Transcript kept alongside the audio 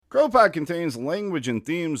CROpod contains language and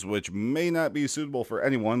themes which may not be suitable for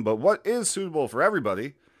anyone, but what is suitable for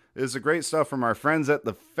everybody is the great stuff from our friends at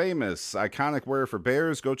The Famous, iconic wear for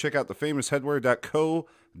bears. Go check out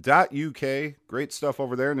thefamousheadwear.co.uk. Great stuff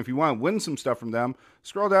over there. And if you want to win some stuff from them,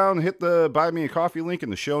 scroll down, hit the Buy Me a Coffee link in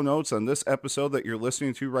the show notes on this episode that you're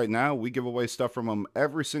listening to right now. We give away stuff from them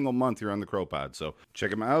every single month here on the CROpod. So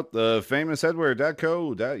check them out,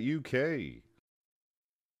 thefamousheadwear.co.uk.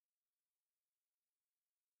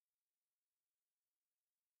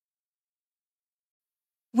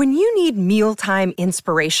 When you need mealtime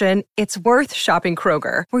inspiration, it's worth shopping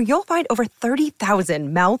Kroger, where you'll find over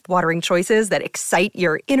 30,000 mouth-watering choices that excite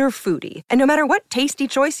your inner foodie. And no matter what tasty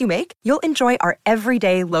choice you make, you'll enjoy our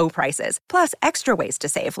everyday low prices, plus extra ways to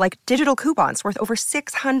save, like digital coupons worth over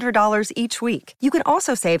 $600 each week. You can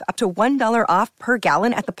also save up to $1 off per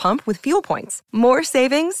gallon at the pump with fuel points. More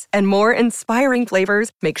savings and more inspiring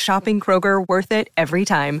flavors make shopping Kroger worth it every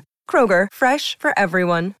time. Kroger, fresh for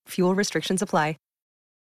everyone. Fuel restrictions apply.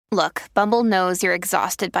 Look, Bumble knows you're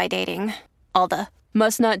exhausted by dating. All the,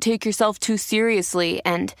 must not take yourself too seriously,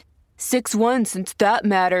 and 6'1" since that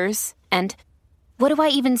matters, and what do I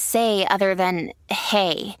even say other than,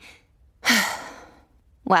 hey?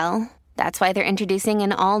 Well, that's why they're introducing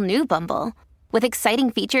an all-new Bumble, with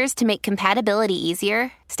exciting features to make compatibility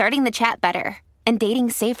easier, starting the chat better, and dating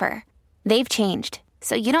safer. They've changed,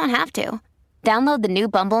 so you don't have to. Download the new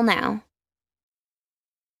Bumble now.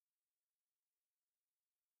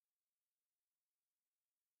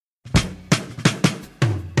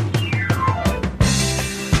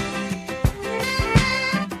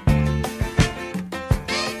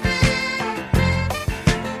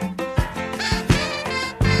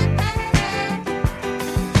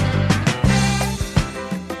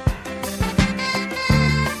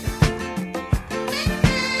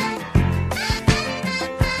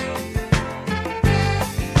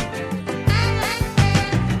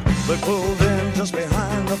 Pulled in just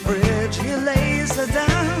behind the bridge, he lays her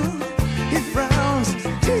down. He frowns,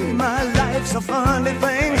 gee, my life's a funny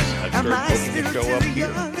thing. I've started putting a show up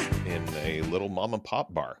here in a little mom and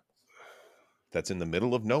pop bar that's in the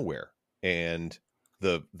middle of nowhere. And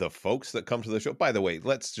the folks that come to the show, by the way,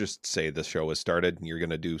 let's just say the show has started and you're going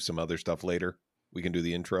to do some other stuff later. We can do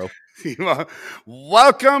the intro.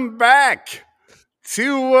 Welcome back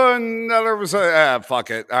to another episode.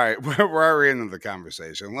 Fuck it. All right, we're already into the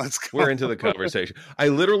conversation. Let's go. We're into the conversation. I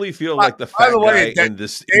literally feel like the fat guy in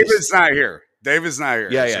this. David's not here. David's not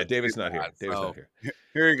here. Yeah, so David's not here. David's not here.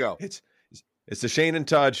 Here you go. It's the Shane and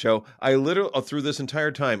Todd show. I literally through this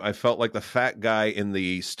entire time, I felt like the fat guy in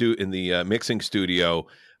the mixing studio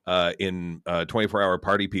in 24-hour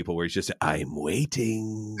Party People, where he's just, I'm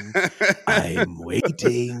waiting, I'm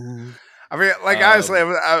waiting. I mean, like, honestly,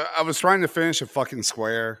 I was trying to finish a fucking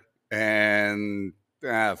square, and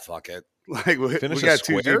fuck it. Like, we got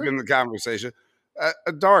too deep in the conversation.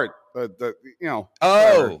 A dart, you know.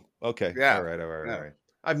 Oh, okay. Yeah. All right.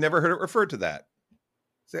 I've never heard it referred to that.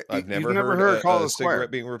 I've never heard it called a square.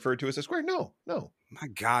 Cigarette being referred to as a square. No. My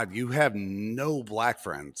God, you have no black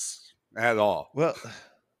friends at all. Well,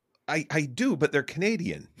 I do, but they're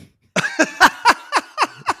Canadian.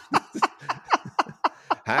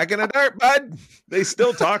 Hacking a dart, bud. They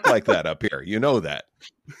still talk like that up here. You know that.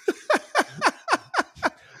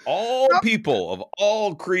 All people of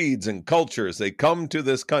all creeds and cultures, they come to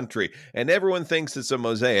this country, and everyone thinks it's a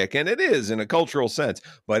mosaic, and it is in a cultural sense.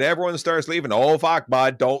 But everyone starts leaving. Oh, fuck,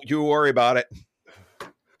 bud. Don't you worry about it.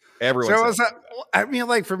 Everyone. So I mean,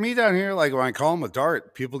 like, for me down here, like, when I call them a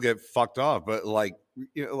dart, people get fucked off. But like,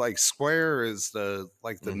 you know, like, square is the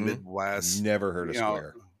Midwest. Never heard of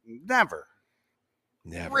square. Never.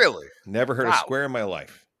 Really? Never heard of square in my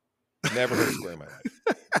life. Never heard of square in my life.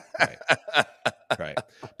 Right.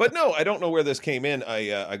 But no, I don't know where this came in.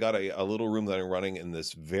 I got a little room that I'm running in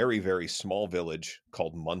this very, very small village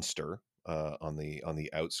called Munster on the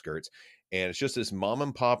outskirts. And it's just this mom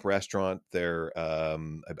and pop restaurant. They're I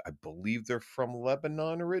believe they're from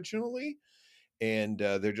Lebanon originally. And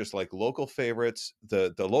they're just like local favorites.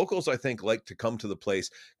 The locals, I think, like to come to the place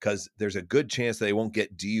because there's a good chance they won't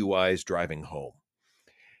get DUIs driving home.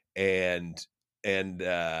 And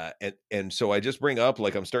so I just bring up,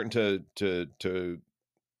 like, I'm starting to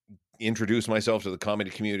introduce myself to the comedy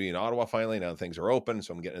community in Ottawa finally. Now things are open,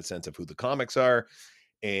 so I'm getting a sense of who the comics are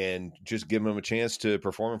and just giving them a chance to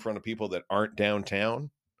perform in front of people that aren't downtown.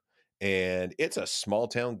 And it's a small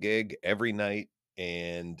town gig every night.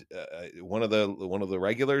 And one of the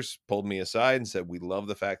regulars pulled me aside and said, we love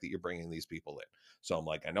the fact that you're bringing these people in. So I'm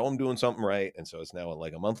like, I know I'm doing something right. And so it's now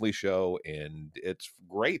like a monthly show, and it's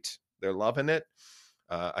great. They're loving it.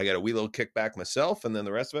 I got a wee little kickback myself, and then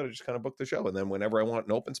the rest of it, I just kind of book the show. And then whenever I want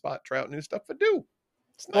an open spot, try out new stuff, I do.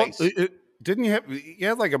 It's nice. Well, didn't you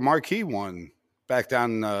had like a marquee one back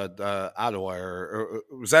down in Ottawa, or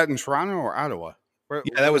was that in Toronto or Ottawa? Yeah,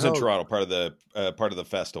 that was in Toronto, part of the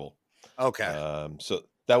festival. Okay. So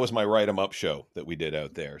that was my Write 'em Up show that we did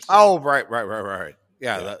out there. So. Oh, right.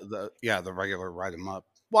 Yeah, the regular Write 'em Up.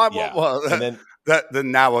 Well, and then the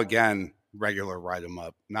now again regular Write 'em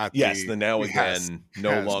Up, not the now again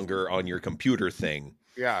no longer on your computer thing.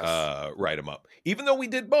 Yes. Write 'em Up. Even though we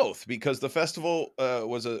did both, because the festival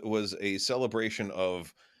was a celebration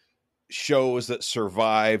of shows that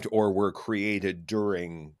survived or were created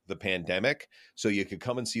during the pandemic, so you could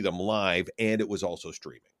come and see them live, and it was also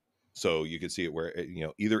streaming, so you could see it where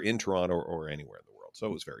either in Toronto or anywhere in the world. So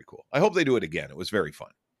it was very cool. I hope they do it again. It was very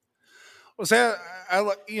fun. Was that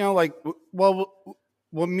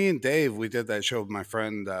when me and Dave, we did that show with my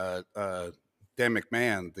friend Dan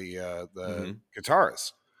McMahon, the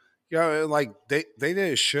guitarist. Like they did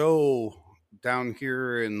a show down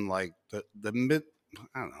here in like the mid,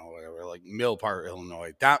 I don't know, whatever, like Mill Park,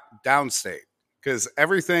 Illinois, downstate, because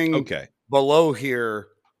everything below here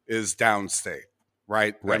is downstate,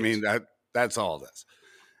 right? I mean that's all this,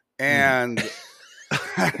 and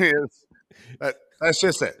that's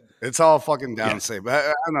just it. It's all fucking downstate. Yeah. But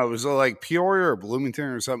I don't know, it was like Peoria or Bloomington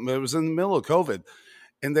or something. But it was in the middle of COVID,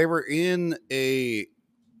 and they were in a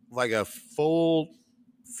full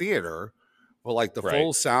theater with like the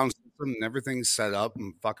full sound system and everything set up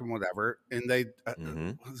and fucking whatever. And they,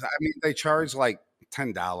 they charge like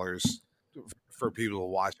 $10 for people to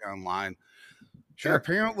watch online. Sure. And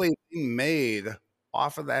apparently they made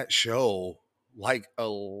off of that show like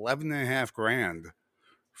 $11,500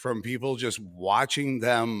 from people just watching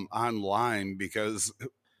them online, because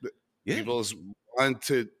people just want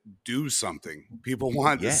to do something. People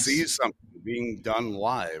want to see something being done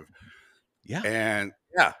live. Yeah. And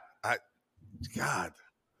I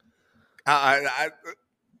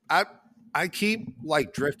keep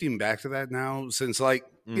like drifting back to that now, since like,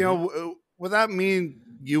 without me and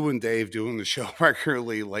you and Dave doing the show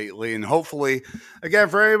regularly lately, and hopefully, again,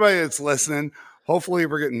 for everybody that's listening, hopefully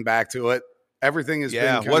we're getting back to it. Everything has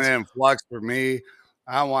been kind of in flux for me.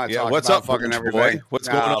 I don't want to talk about fucking everything. Boy? What's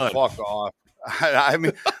going on? Fuck off. I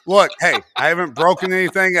mean, look, hey, I haven't broken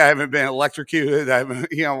anything. I haven't been electrocuted. I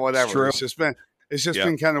haven't, whatever. It's just been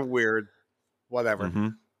kind of weird. Whatever. Mm-hmm.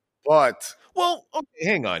 But okay,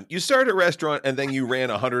 hang on. You started a restaurant and then you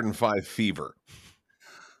ran 105 fever.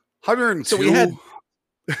 102. So we had.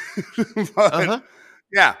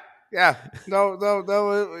 No,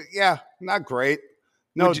 not great.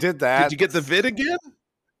 No, did that. Did you get the vid again?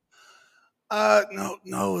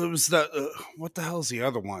 No, it was the what the hell's the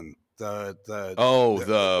other one? The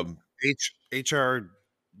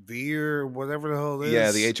HRV or whatever the hell it is.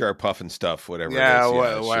 Yeah, the HR puff and stuff, whatever. Yeah, it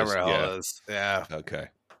is. whatever the hell it is. Yeah. Okay.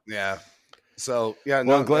 Yeah. So yeah.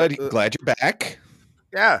 Well, I'm glad you're back.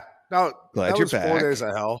 Yeah. No, glad you're back. 4 days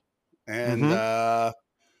of hell, and I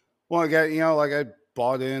got I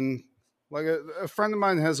bought in. Like a friend of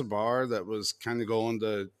mine has a bar that was kind of going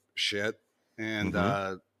to shit, and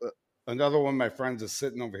another one of my friends is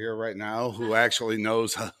sitting over here right now who actually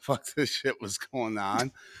knows how the fuck this shit was going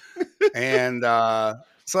on, and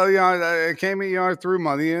so I came in, I threw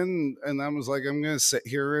money in, and I was like, I'm gonna sit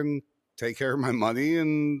here and take care of my money,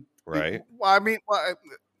 and like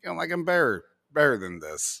I'm better than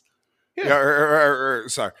this,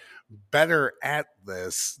 sorry, better at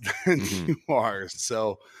this than you are,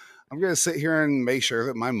 so. I'm going to sit here and make sure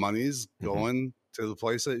that my money's going to the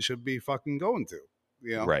place that it should be fucking going to,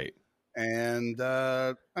 Right. And,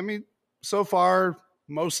 so far,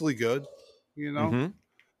 mostly good, kind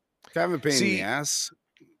of a pain in the ass,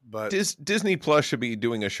 but Disney Plus should be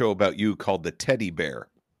doing a show about you called The Teddy Bear.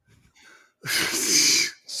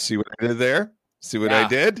 See what I did there? See what I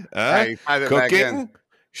did? Cooking,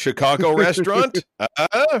 Chicago restaurant,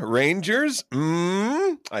 Rangers.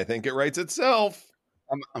 I think it writes itself.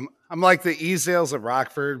 I'm like the E-Sales of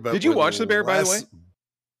Rockford, but did you watch The Bear, by the way?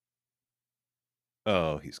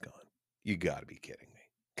 Oh, he's gone. You got to be kidding me.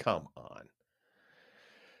 Come on.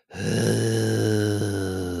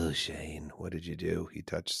 Oh, Shane, what did you do? He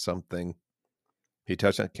touched something. He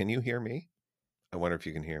touched that. Can you hear me? I wonder if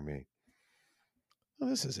you can hear me. Oh,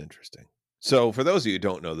 this is interesting. So for those of you who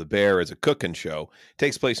don't know, The Bear is a cooking show. It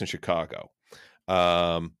takes place in Chicago.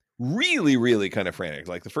 Really, really kind of frantic.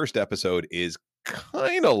 Like the first episode is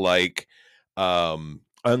kind of like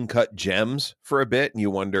Uncut Gems for a bit, and you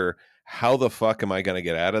wonder, how the fuck am I going to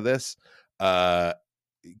get out of this?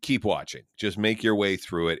 Keep watching. Just make your way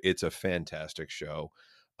through it. It's a fantastic show.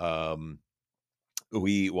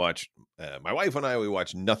 we watch, my wife and I, we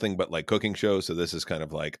watch nothing but like cooking shows. So this is kind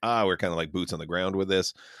of like, we're kind of like boots on the ground with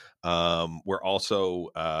this. We're also,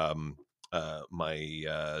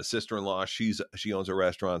 my sister-in-law, she owns a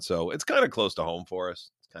restaurant, so it's kind of close to home for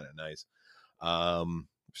us. It's kind of nice.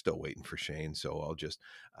 Still waiting for Shane, so I'll just,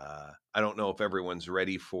 I don't know if everyone's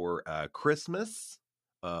ready for Christmas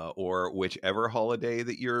or whichever holiday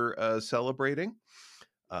that you're celebrating.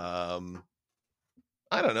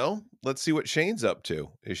 I don't know. Let's see what Shane's up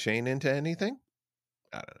to. Is Shane into anything?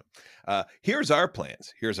 I don't know. Here's our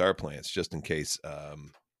plans, just in case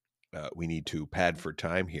we need to pad for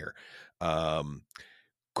time here.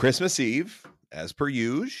 Christmas Eve, as per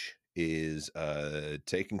usual, is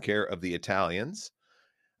taking care of the Italians.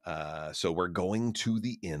 So we're going to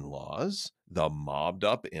the in-laws, the mobbed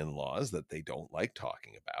up in-laws that they don't like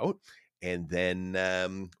talking about. And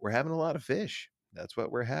then we're having a lot of fish. That's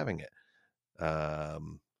what we're having it.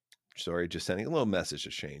 Sorry, just sending a little message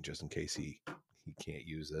to Shane just in case he can't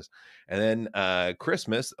use this. And then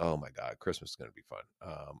Christmas. Oh my God, Christmas is going to be fun.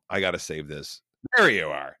 I got to save this. There you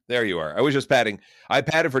are. I was just padding. I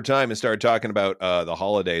padded for time and started talking about the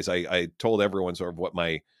holidays. I told everyone sort of what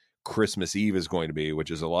my Christmas Eve is going to be,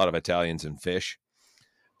 which is a lot of Italians and fish.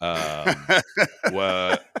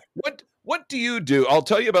 What do you do? I'll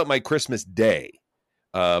tell you about my Christmas Day.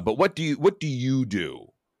 But what do you do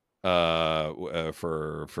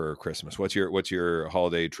for Christmas? What's your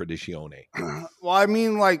holiday tradizione? Well, I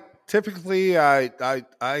mean, like typically, I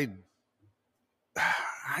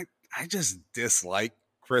just dislike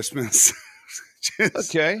Christmas.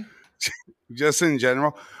 Okay. Just in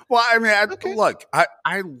general. Well, I mean, look,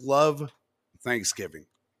 I love Thanksgiving,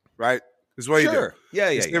 right? Is what you do. Yeah.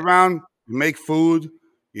 You sit around, you make food,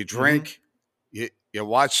 you drink, you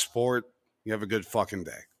watch sport, you have a good fucking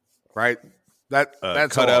day, right?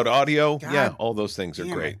 That's cut out audio. God, yeah, all those things are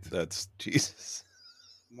great. That's Jesus.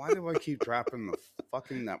 Why do I keep dropping the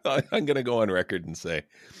fucking network? I'm gonna go on record and say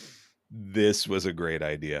this was a great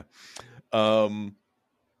idea.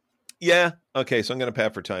 Yeah. Okay. So I'm going to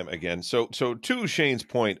pad for time again. So to Shane's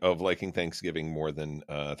point of liking Thanksgiving more than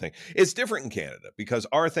it's different in Canada because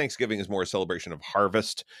our Thanksgiving is more a celebration of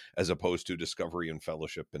harvest as opposed to discovery and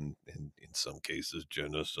fellowship and in some cases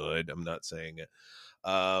genocide. I'm not saying it.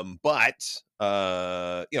 But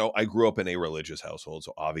I grew up in a religious household.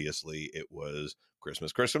 So obviously it was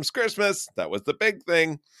Christmas. That was the big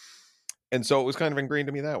thing. And so it was kind of ingrained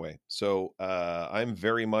to me that way. So I'm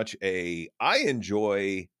very much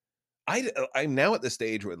I'm now at the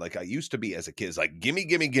stage where like I used to be as a kid, it's like,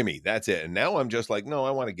 gimme. That's it. And now I'm just like, no,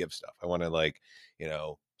 I want to give stuff. I want to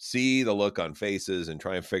see the look on faces and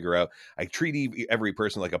try and figure out. I treat every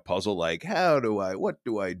person like a puzzle. Like, what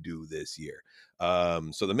do I do this year?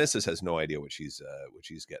 So the missus has no idea what she's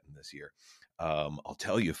getting this year. I'll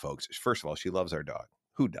tell you folks, first of all, she loves our dog.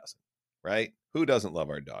 Who doesn't? Right? Who doesn't love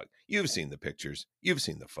our dog? You've seen the pictures. You've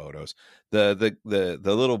seen the photos. The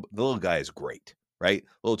little guy is great. Right?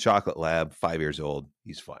 Little chocolate lab, 5 years old.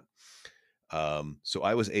 He's fun. So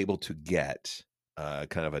I was able to get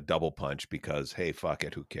kind of a double punch because, hey, fuck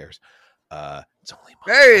it. Who cares? It's only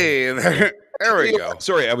my there we go.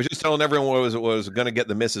 Sorry, I was just telling everyone what was going to get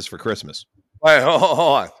the missus for Christmas. Wait, hold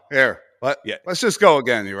on. Here. Let's just go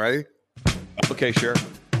again. You ready? Okay, sure.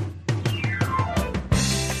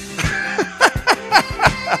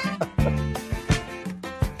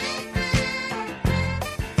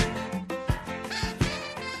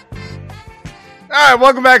 All right,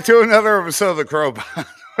 welcome back to another episode of the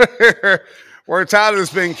CROpod, where Todd has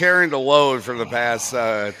been carrying the load for the past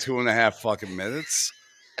 2.5 fucking minutes.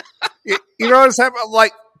 You know what's happening?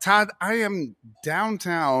 Like, Todd, I am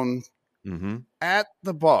downtown at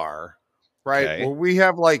the bar, right, where we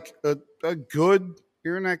have like a good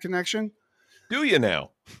internet connection. Do you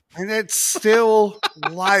now? And it's still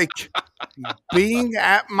like being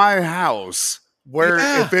at my house where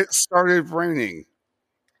if it started raining.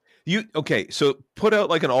 So put out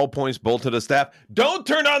like an all points bolt to the staff. Don't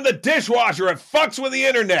turn on the dishwasher. It fucks with the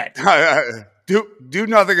internet. Do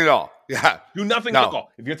nothing at all. Yeah. Do nothing at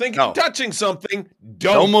all. If you're thinking of touching something,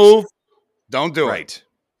 don't move. Don't do it.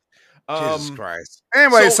 Jesus Christ.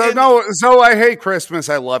 Anyway, so I hate Christmas.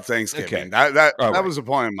 I love Thanksgiving. Okay. That was the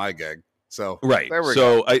point of my gig. So there we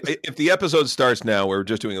go. If the episode starts now, we're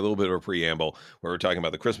just doing a little bit of a preamble where we're talking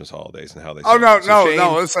about the Christmas holidays and how they.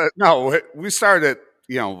 No. We started.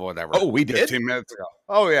 Whatever. Oh, we did 15 minutes ago.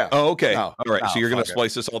 Oh, yeah. Oh, okay. All right. So you're going to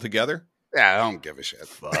splice this all together? Yeah, I don't give a shit.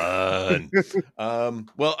 Fun.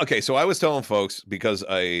 Well, okay. So I was telling folks because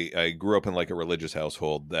I grew up in like a religious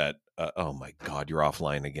household that. Oh my God, you're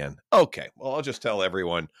offline again. Okay. Well, I'll just tell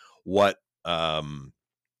everyone what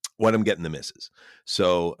what I'm getting the missus.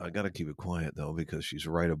 So I got to keep it quiet though, because she's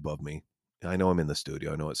right above me. I know I'm in the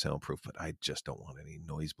studio. I know it's soundproof, but I just don't want any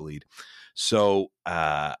nosebleed. So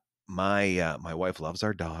my wife loves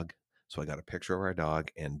our dog. So I got a picture of our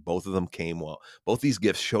dog, and both of them came both these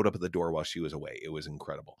gifts showed up at the door while she was away. It was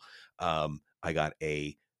incredible. I got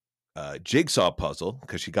a jigsaw puzzle,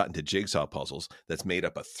 because she got into jigsaw puzzles, that's made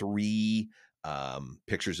up of 3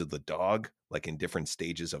 pictures of the dog, like in different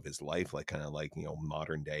stages of his life, like kind of like,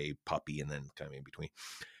 modern day puppy and then kind of in between.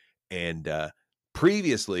 And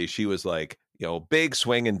previously she was like, big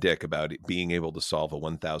swinging dick about it being able to solve a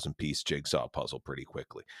 1,000 piece jigsaw puzzle pretty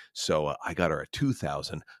quickly. So I got her a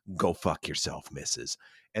 2,000. Go fuck yourself, missus.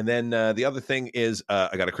 And then the other thing is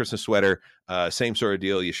I got a Christmas sweater. Same sort of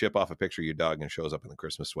deal. You ship off a picture of your dog and it shows up in the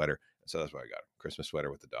Christmas sweater. So that's what I got. Christmas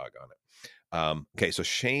sweater with the dog on it. Okay, so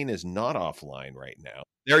Shane is not offline right now.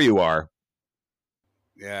 There you are.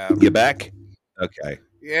 Yeah. You back? Okay.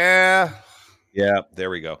 Yeah. Yeah, there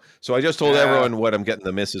we go. So I just told everyone what I'm getting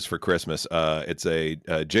the missus for Christmas. It's a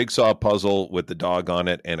jigsaw puzzle with the dog on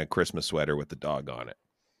it and a Christmas sweater with the dog on it.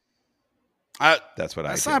 That's what I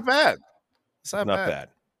That's get. not bad. It's not bad.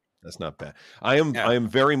 That's not bad. I am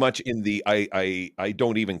very much in the I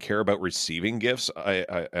don't even care about receiving gifts. I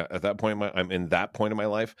at that point I'm in that point of my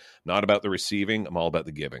life, not about the receiving. I'm all about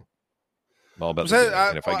the giving. I'm all about the giving.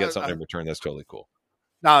 And if I get something in return, that's totally cool.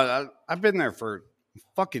 No, I've been there for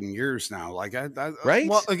fucking years now. Like right?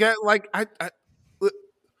 Well, again, like I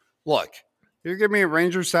look, you give me a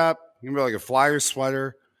Rangers hat, you give me like a Flyers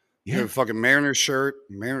sweater, you know, a fucking Mariners shirt.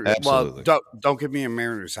 Absolutely. Well, don't give me a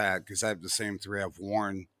Mariners hat, because I have the same 3 I've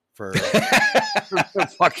worn for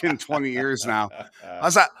fucking 20 years now. I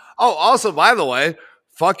was like, also, by the way,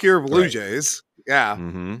 fuck your Blue Jays. Yeah.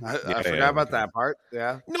 Mm-hmm. I forgot about that part.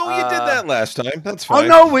 Yeah. No, you did that last time. That's Oh fine.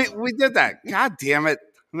 no, we did that. God damn it.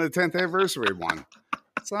 The 10th anniversary one.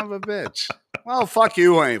 Son of a bitch. Well, fuck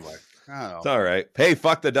you anyway. It's all right. Hey,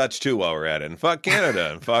 fuck the Dutch too while we're at it. And fuck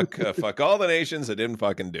Canada. And fuck all the nations that didn't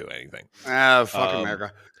fucking do anything. Fuck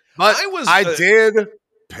America. But I did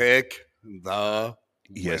pick the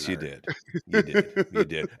Yes, winner. you did. You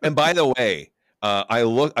did. And by the way, I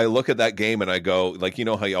look at that game and I go, like, you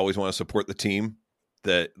know how you always want to support the team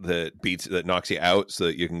that knocks you out, so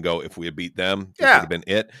that you can go, if we had beat them, it would have been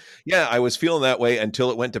it. Yeah, I was feeling that way until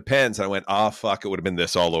it went to pens, and I went, fuck, it would have been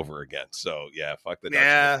this all over again. So yeah, fuck the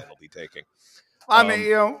Dutch penalty taking. I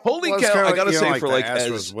mean, holy cow! I gotta say, for like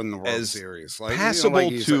as win the World Series, like,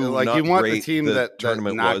 passable like not you want great the team that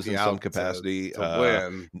tournament was in some capacity, to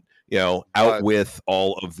win. Out with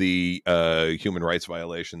all of the human rights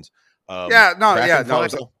violations. Setting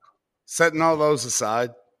all those aside.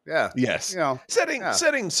 Yeah. Yes.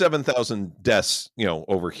 Setting 7,000 deaths,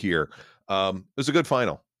 over here. It was a good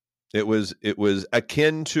final. It was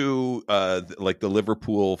akin to like the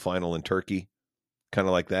Liverpool final in Turkey, kind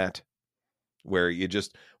of like that, where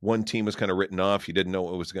one team was kind of written off. You didn't know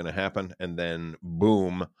what was going to happen, and then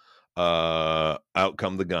boom, out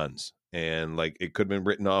come the guns, and like it could have been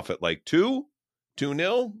written off at like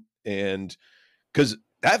 2-0, and because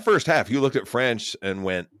that first half, you looked at France and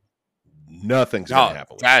went, nothing's going to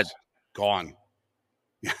happen. Bad, gone.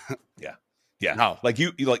 Yeah. No. Like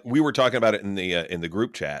you like we were talking about it in the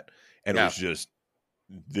group chat, and it was just,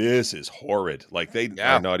 this is horrid. Like they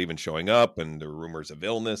are not even showing up, and the rumors of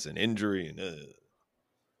illness and injury, and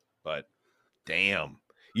but damn,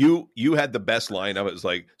 you had the best line of it. Was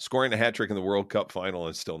like scoring a hat trick in the World Cup final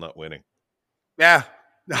and still not winning. Yeah.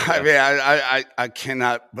 I mean, I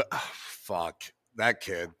cannot. But fuck that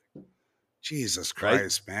kid. Jesus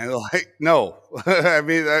Christ, right? Man! Like, no. I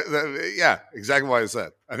mean, exactly what I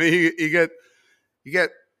said. I mean, you get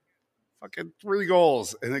fucking 3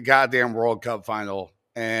 goals in the goddamn World Cup final,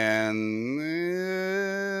 and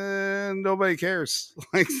nobody cares.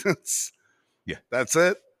 Like that's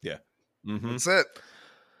it. Yeah, mm-hmm. That's it.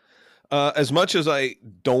 As much as I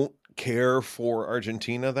don't care for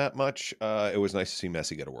Argentina that much, it was nice to see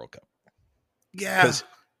Messi get a World Cup. Yeah.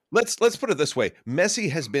 Let's put it this way.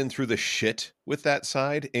 Messi has been through the shit with that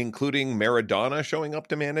side, including Maradona showing up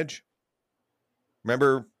to manage.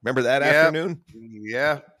 Remember that afternoon?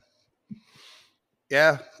 Yeah.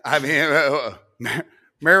 Yeah. I mean,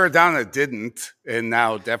 Maradona didn't, and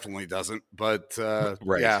now definitely doesn't. But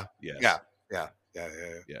right. Yeah. Yes. Yeah.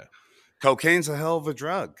 Cocaine's a hell of a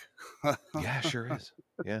drug. Yeah, sure is.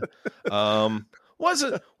 Yeah.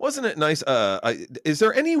 Wasn't it nice? Is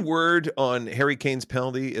there any word on Harry Kane's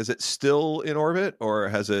penalty? Is it still in orbit, or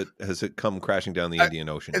has it come crashing down the Indian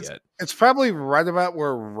Ocean yet? It's probably right about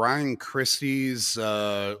where Ryan Christie's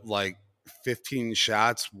like 15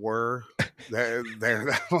 shots were. There.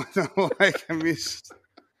 Like, I mean,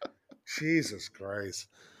 Jesus Christ.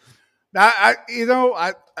 I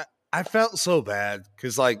felt so bad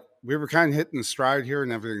because like we were kind of hitting the stride here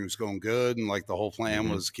and everything was going good, and like the whole plan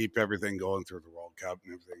was keep everything going through the World Cup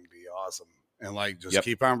and everything be awesome, and like just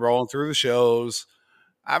keep on rolling through the shows.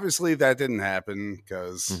 Obviously, that didn't happen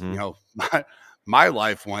because my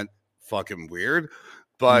life went fucking weird.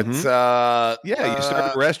 But you started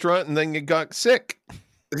a restaurant and then you got sick.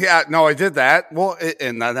 Yeah, no, I did that. Well,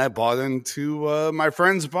 and then I bought into my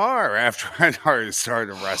friend's bar after I'd already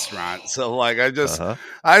started a restaurant. So, like, I just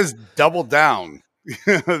doubled down.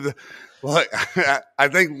 Like, I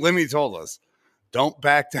think Lemmy told us, don't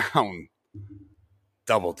back down,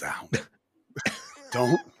 double down.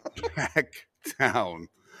 Don't back down,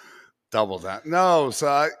 double down. No, so,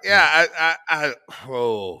 I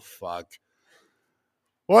oh, fuck.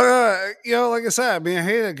 Well, like I said, I mean, I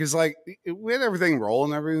hate it because, like, we had everything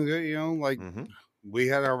rolling, everything, like, we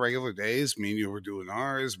had our regular days. Me and you were doing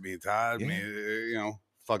ours, me and Todd, me,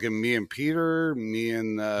 fucking me and Peter, me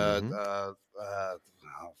and, oh,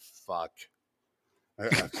 fuck. I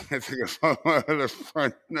can't think of the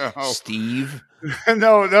front, no. Steve?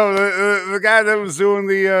 No, the guy that was doing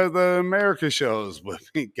the America shows with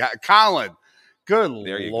me, Colin. Good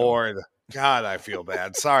Lord. God, I feel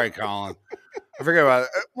bad. Sorry, Colin. I forget about it.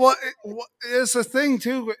 Well, it's a thing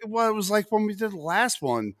too. Well, it was like when we did the last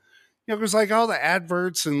one, it was like all the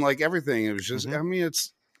adverts and like everything. It was just, I mean,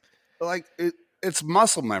 it's like it's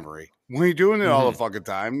muscle memory when you're doing it all the fucking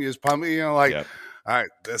time. You just pump it, all right,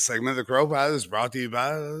 this segment of the CROpod is brought to you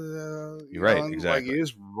by. You're right, exactly. Like you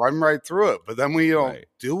just run right through it, but then when you don't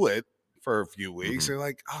do it for a few weeks, you're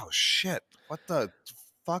like, oh shit, what the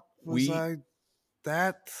fuck was I?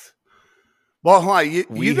 That. Well, hold on.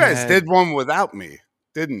 You guys did one without me,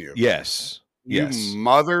 didn't you? Yes. You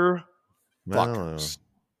mother fuckers.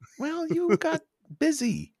 Well, you got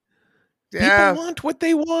busy. People want what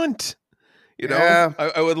they want. You know,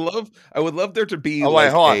 I would love there to be hold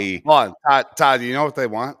on. Todd, do you know what they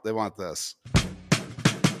want? They want this.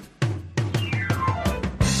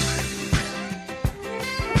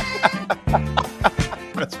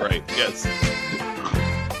 That's right. Yes.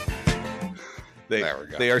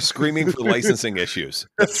 They are screaming for licensing issues.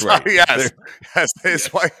 That's right. Yes. That's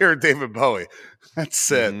why you're David Bowie.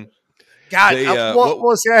 That's it. God, see,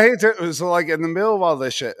 I hate to. It was like in the middle of all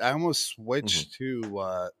this shit, I almost switched to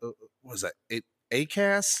what was that?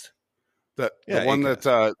 Acast? The one Acast.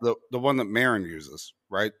 that the one that Marin uses,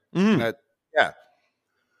 right?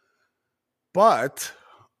 But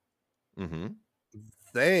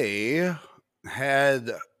they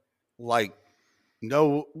had like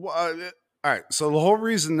no. All right, so the whole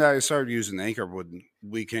reason that I started using Anchor when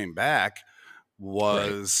we came back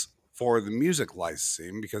was for the music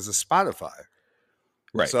licensing because of Spotify.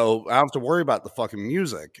 Right. So I don't have to worry about the fucking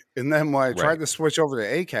music. And then when I tried to switch over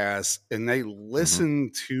to Acast and they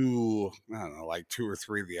listened to, I don't know, like 2 or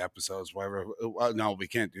 3 of the episodes, whatever. No, we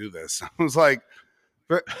can't do this. I was like,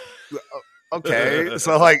 okay.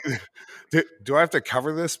 So like, do I have to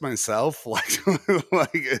cover this myself? Like,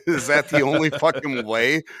 is that the only fucking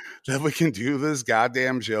way that we can do this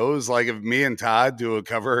goddamn shows? Like if me and Todd do a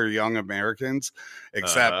cover of Young Americans,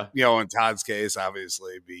 except, in Todd's case,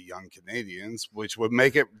 obviously be Young Canadians, which would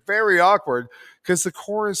make it very awkward because the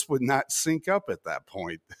chorus would not sync up at that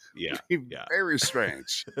point. Yeah. Very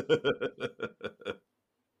strange.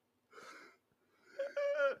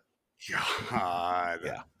 God.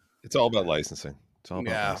 Yeah. It's all about licensing. It's all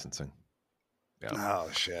about licensing. Yeah. Oh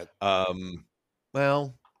shit.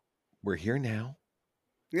 Well, we're here now.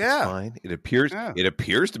 Yeah. It's fine. It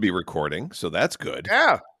appears to be recording, so that's good.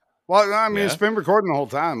 Yeah. Well, I mean, it's been recording the whole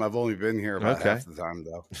time. I've only been here about half the time,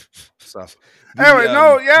 though. So, anyway,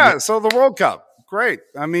 so the World Cup, great.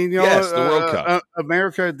 I mean, the World Cup.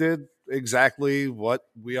 America did exactly what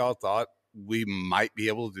we all thought we might be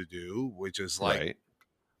able to do, which is like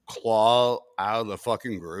claw out of the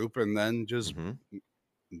fucking group and then just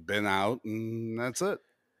been out, and that's it.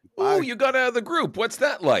 Oh, you got out of the group. What's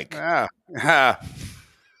that like? Yeah.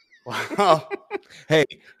 Well,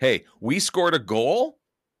 hey, we scored a goal,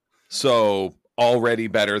 so already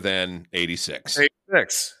better than 86.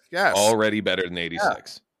 86, yes. Already better than 86. Yeah.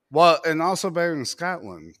 Well, and also better than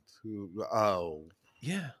Scotland.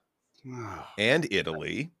 Yeah. And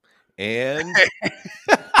Italy. And...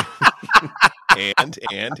 and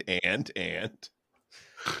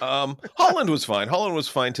Holland was fine. Holland was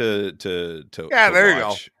fine to there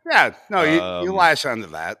watch. You go. Yeah, no, you lash onto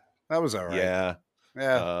that. That was all right. Yeah.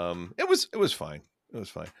 It was fine. It was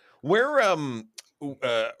fine. Where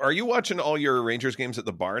are you watching all your Rangers games at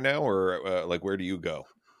the bar now, or like where do you go?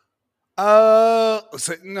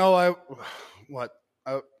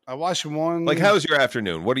 I watched one. Like, how's your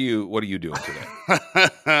afternoon? What are you doing today?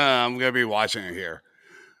 I'm gonna be watching it here.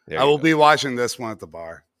 There I will go. be watching this one at the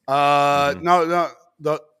bar. No,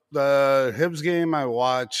 the Hibs game I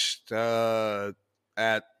watched at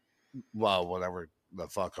whatever the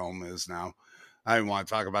fuck home is now. I didn't want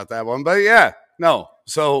to talk about that one, but yeah, no.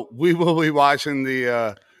 So we will be watching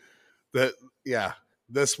this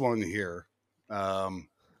one here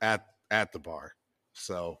at the bar.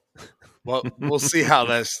 So we'll see how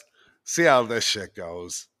this shit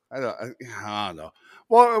goes. I don't know.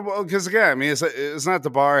 Well, because again, I mean, it's not the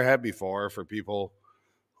bar I had before for people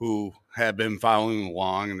who had been following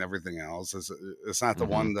along and everything else. It's not the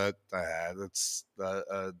one that I had. It's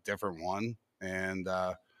a different one, and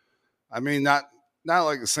I mean, not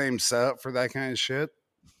like the same setup for that kind of shit.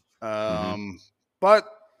 But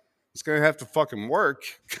it's gonna have to fucking work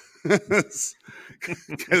because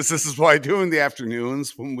this is what I do in the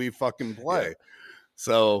afternoons when we fucking play. Yeah.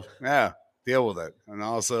 So yeah, deal with it. And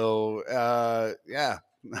also,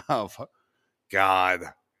 God,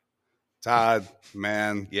 Todd,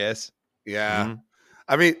 man, yes, yeah.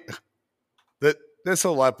 I mean, this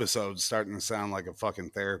whole episode's starting to sound like a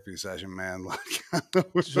fucking therapy session, man. Like,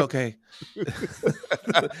 it's okay.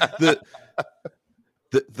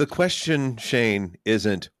 The question, Shane,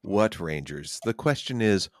 isn't what Rangers. The question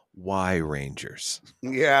is why Rangers.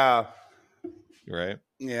 Yeah. Right.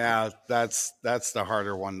 Yeah, that's the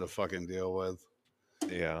harder one to fucking deal with.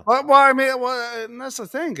 Yeah. Well, I mean, and that's the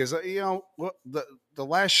thing, because the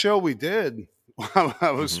last show we did,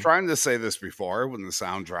 I was trying to say this before when the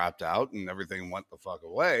sound dropped out and everything went the fuck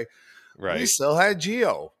away. Right. We still had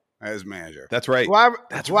Gio as manager. That's right.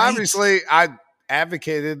 That's right. Obviously, I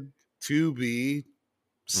advocated to be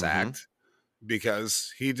sacked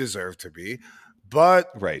because he deserved to be.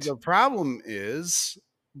 But the problem is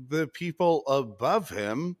the people above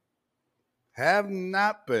him have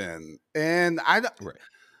not been. And I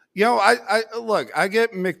look, I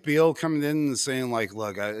get McBeal coming in and saying like,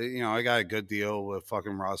 look, I got a good deal with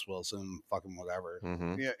fucking Ross Wilson, fucking whatever.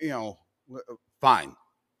 Yeah, fine.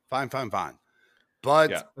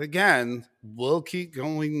 But again, we'll keep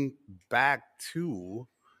going back to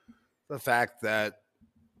the fact that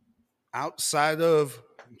outside of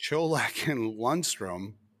Cholak and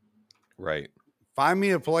Lundstrom, right? Find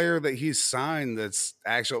me a player that he's signed that's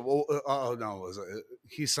actually.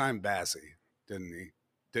 He signed Bassie, didn't he?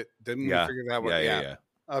 Didn't we figure that one? Yeah.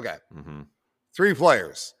 Okay. 3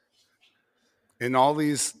 players in all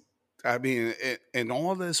these. I mean, in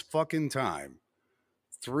all this fucking time,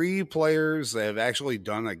 3 players that have actually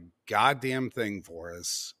done a goddamn thing for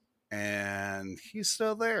us, and he's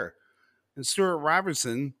still there. And Stuart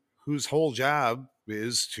Robertson, whose whole job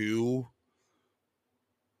is to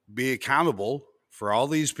be accountable for all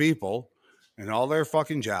these people and all their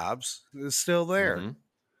fucking jobs, is still there.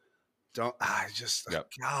 God,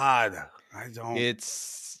 I don't.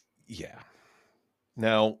 It's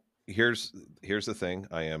Now here's the thing.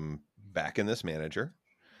 I am back in this manager.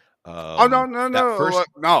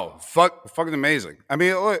 No, fucking amazing. I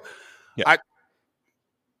mean, look,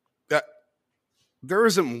 there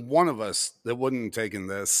isn't one of us that wouldn't have taken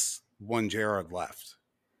this when Jared left.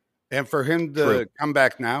 And for him to come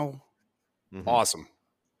back now, awesome.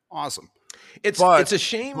 It's a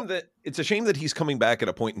shame that he's coming back at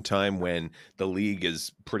a point in time when the league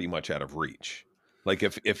is pretty much out of reach. Like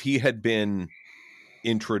if he had been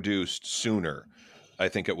introduced sooner, I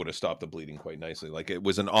think it would have stopped the bleeding quite nicely. Like it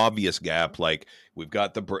was an obvious gap. Like we've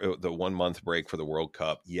got the 1 month break for the World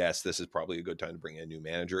Cup. Yes, this is probably a good time to bring in a new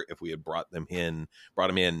manager. If we had brought him in,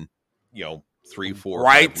 3, 4,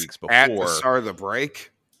 5 weeks before at the start of the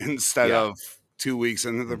break instead of 2 weeks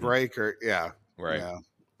into the break, or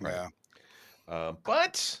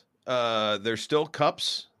but there's still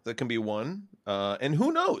cups that can be won, and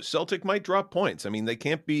who knows? Celtic might drop points. I mean, they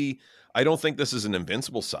can't be. I don't think this is an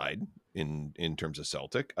invincible side in terms of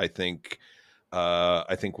Celtic. I think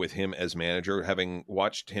with him as manager, having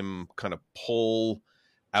watched him kind of pull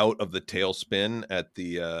out of the tailspin at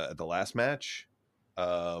the last match,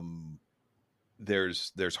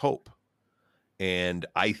 there's hope. And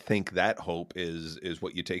I think that hope is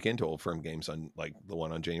what you take into Old Firm games on like the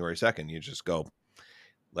one on January 2nd. You just go,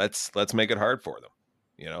 let's make it hard for them,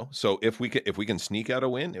 So if we can sneak out a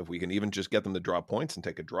win, if we can even just get them to draw points and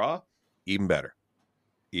take a draw, even better.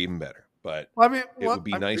 But it would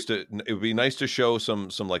be nice to show some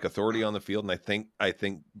like authority on the field, and I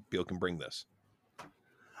think Beal can bring this.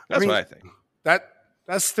 That's what I think. That's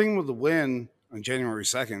the thing with the win on January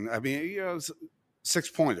 2nd. I mean, it's a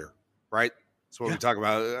 6-pointer, right? That's what we talk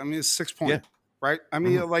about. I mean, it's 6 point, right? I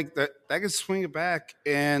mean, like that can swing it back,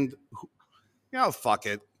 and fuck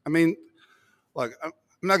it. I mean, look,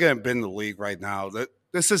 I'm not going to bend the league right now. That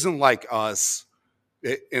this isn't like us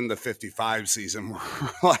in the 55 season. We're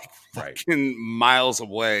like fucking miles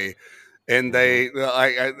away, and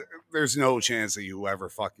there's no chance that you ever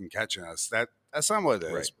fucking catching us. That's not what it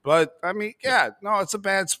is. Right. But I mean, no, it's a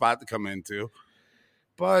bad spot to come into.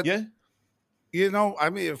 But I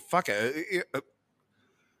mean, fuck it.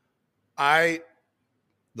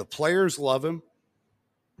 The players love him,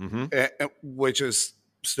 which is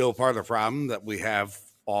still part of the problem that we have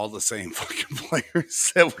all the same fucking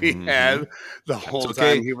players that we had the whole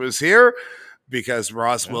time he was here, because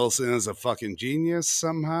Ross Wilson is a fucking genius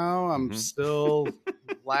somehow. I'm still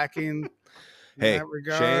lacking in that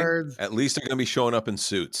regard. Shane, at least they're going to be showing up in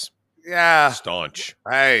suits. Yeah. Staunch.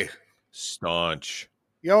 Hey. Staunch.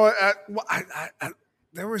 You know what?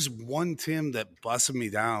 There was one Tim that busted me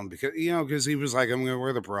down because he was like, I'm going to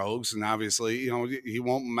wear the brogues. And obviously, he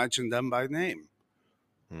won't mention them by name.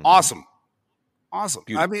 Awesome.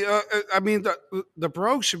 Beautiful. I mean, the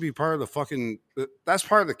brogues should be part of the fucking, that's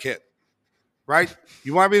part of the kit, right?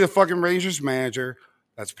 You want to be the fucking Rangers manager.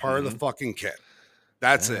 That's part of the fucking kit.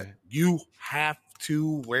 That's it. You have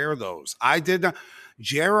to wear those. I did not.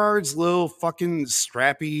 Gerard's little fucking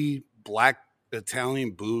strappy black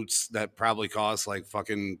Italian boots that probably cost like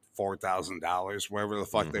fucking $4,000, wherever the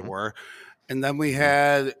fuck they were. And then we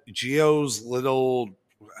had Gio's little,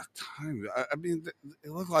 I mean, it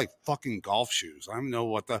looked like fucking golf shoes. I don't know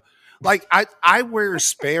what I wear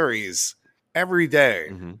Sperry's every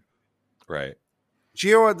day. Right.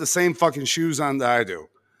 Gio had the same fucking shoes on that I do.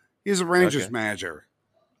 He's a Rangers manager.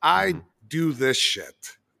 I do this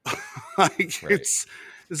shit. It's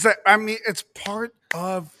that, I mean, it's part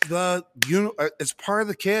of the it's part of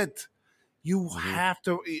the kit. You have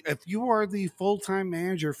to, if you are the full-time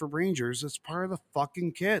manager for Rangers, it's part of the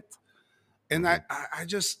fucking kit. And I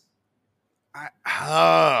did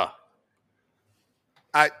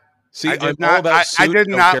not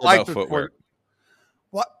like the footwear.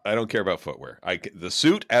 What? I don't care about footwear. The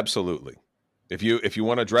suit, absolutely. If you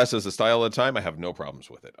want to dress as a style at a time, I have no problems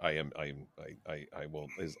with it. I'm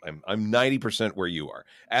 90% where you are.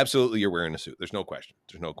 Absolutely, you're wearing a suit. There's no question.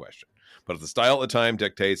 But if the style at the time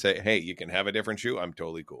dictates, hey, you can have a different shoe, I'm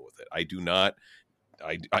totally cool with it. I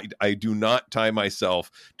do not tie myself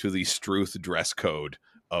to the Struth dress code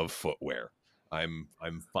of footwear. I'm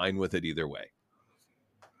fine with it either way.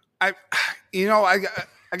 I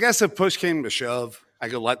guess if push came to shove, I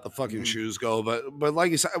could let the fucking shoes go, but like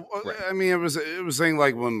you said, I mean, it was thing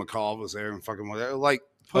like when McCall was there and fucking whatever. Like,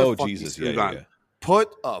 put a Jesus, suit on. Yeah. Put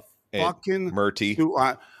a fucking Murty suit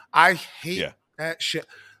on. I hate that shit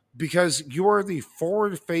because you're the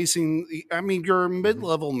forward-facing. I mean, you're a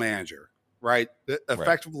mid-level manager, right?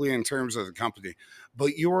 Effectively in terms of the company,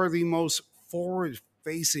 but you're the most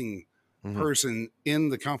forward-facing person in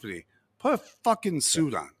the company. Put a fucking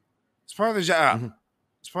suit on. It's part of the job.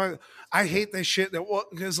 I hate this shit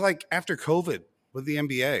because like after COVID with the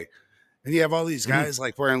NBA, and you have all these guys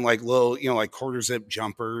like wearing like little, like quarter zip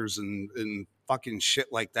jumpers and fucking shit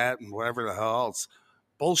like that and whatever the hell else.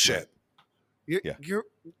 Bullshit. You're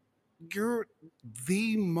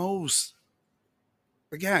the most,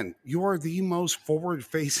 again, you are the most forward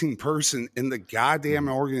facing person in the goddamn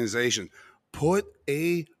organization. Put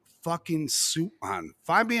a fucking suit on.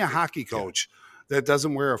 Find me a hockey coach that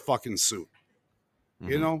doesn't wear a fucking suit.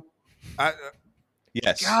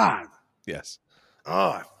 Yes. God. Yes. Oh,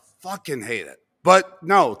 I fucking hate it. But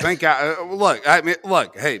no, thank God. Look,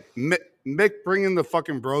 hey, Mick bringing the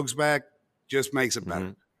fucking brogues back just makes it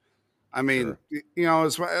better. I mean,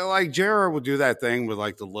 it's like Jared would do that thing with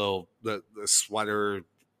like the sweater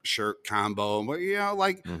shirt combo, but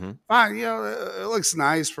fine, it looks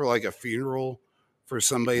nice for like a funeral for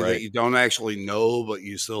somebody that you don't actually know, but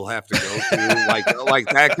you still have to go to, like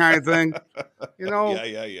that kind of thing,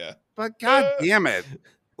 Yeah. But god damn it,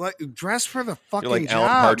 like dress for the fucking You're like job,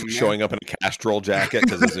 Alan Partridge showing up in a Castrol jacket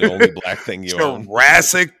because it's the only black thing you own.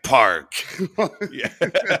 Jurassic Park. Yeah.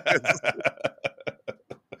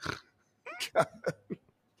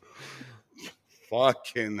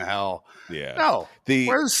 Fucking hell. Yeah. No.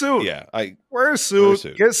 Wear a suit. Yeah. Wear a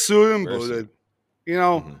suit. Get suited and booted.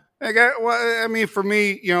 I mean, for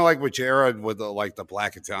me, like with Jared with the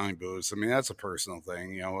black Italian boots, I mean, that's a personal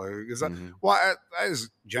thing, because I just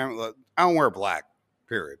generally, I don't wear black,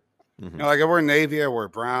 period. Like I wear navy, I wear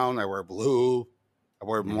brown, I wear blue, I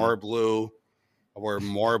wear more blue, I wear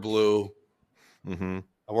more blue.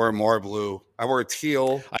 I wear more blue. I wear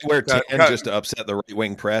teal. I wear tan just to upset the right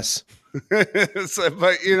wing press. But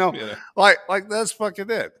like that's fucking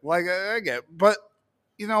it. Like I get, but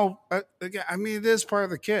again, I mean, it is part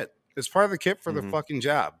of the kit. It's part of the kit for the fucking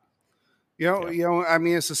job. I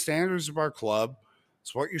mean, it's the standards of our club.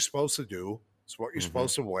 It's what you're supposed to do. It's what you're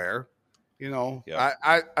supposed to wear. You know, Yep.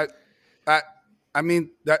 I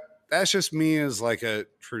mean, that's just me as like a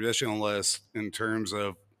traditionalist in terms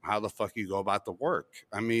of how the fuck you go about the work.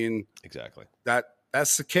 I mean, Exactly.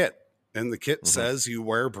 That's the kit. And the kit says you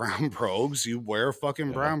wear brown brogues, you wear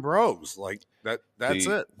fucking brown brogues. Like that's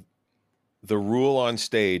it. The rule on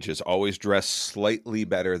stage is always dress slightly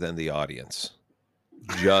better than the audience.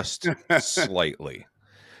 Just slightly.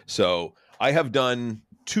 So I have done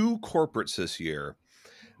 2 corporates this year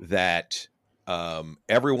that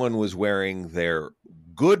everyone was wearing their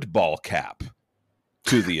good ball cap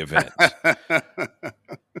to the event.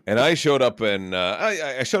 And I showed up in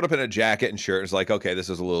I showed up in a jacket and shirt. It's like, okay, this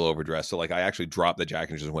is a little overdressed. So like I actually dropped the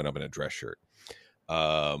jacket and just went up in a dress shirt.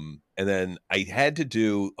 And then I had to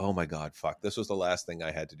do, oh my God, fuck. This was the last thing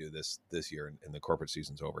I had to do this year, and the corporate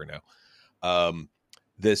season's over now.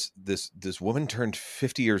 This woman turned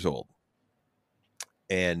 50 years old,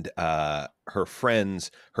 and her friends,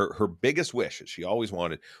 her biggest wish, she always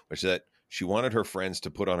wanted, was that she wanted her friends to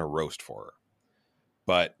put on a roast for her,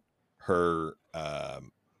 but her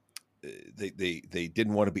they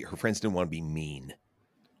didn't want to be, her friends didn't want to be mean,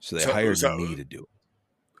 so they hired me to do it.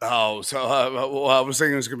 Oh, so well, I was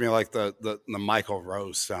thinking it was gonna be like the Michael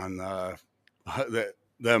roast on the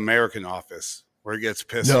American Office, where he gets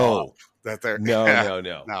pissed off that they're no.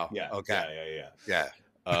 Yeah. Okay. Yeah.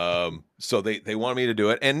 So they want me to do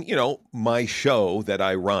it, and you know, my show that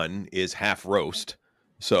I run is half roast,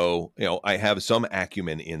 so you know, I have some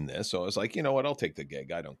acumen in this. So I was like, you know what, I'll take the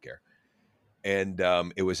gig. I don't care. And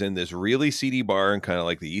it was in this really seedy bar in kind of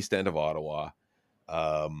like the East End of Ottawa.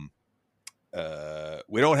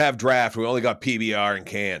 We don't have draft. We only got PBR and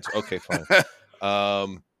cans. Okay, fine.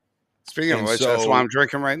 Speaking of which, that's why I'm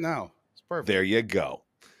drinking right now. It's perfect. There you go.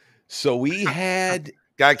 So we had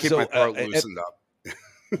gotta keep my throat loosened up.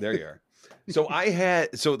 There you are. So I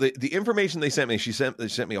had the information they sent me. They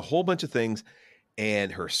sent me a whole bunch of things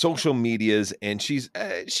and her social medias, and she's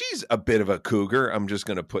a bit of a cougar. I'm just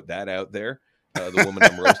going to put that out there. The woman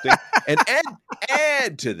I'm roasting, and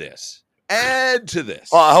add to this.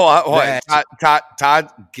 Oh, hold on. Todd,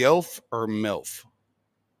 GILF or MILF?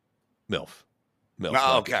 MILF.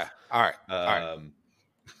 Oh, okay. All right.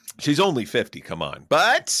 She's only 50. Come on,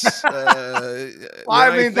 but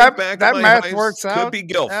I mean that math works out. Could be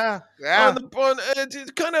GILF. Yeah.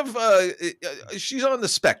 Kind of. She's on the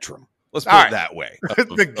spectrum. Let's put it that way.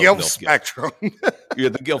 The GILF spectrum. Yeah,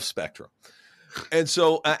 the GILF spectrum. And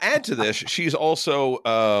so, add to this, she's also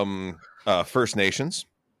First Nations.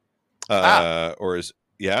 Or is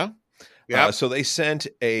so they sent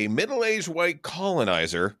a middle-aged white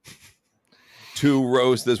colonizer to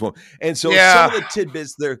roast this woman, and so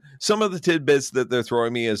some of the tidbits that they're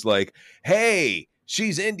throwing me is like, hey,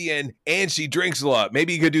 she's Indian and she drinks a lot,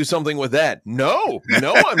 maybe you could do something with that. No,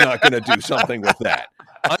 I'm not going to do something with that.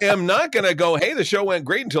 I am not going to go, hey, the show went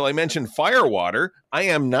great until I mentioned firewater. I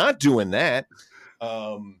am not doing that.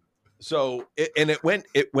 So it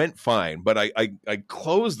went fine, but I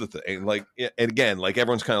closed the thing, like, and again, like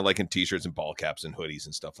everyone's kind of like in t-shirts and ball caps and hoodies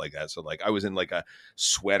and stuff like that. So like I was in like a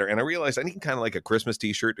sweater, and I realized I need kind of like a Christmas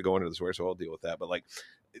t-shirt to go under the sweater. So I'll deal with that. But like,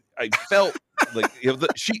 I felt like, you know,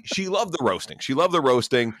 she loved the roasting. She loved the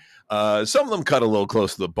roasting. Some of them cut a little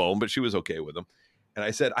close to the bone, but she was okay with them. And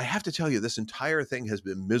I said, I have to tell you, this entire thing has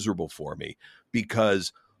been miserable for me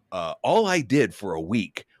because all I did for a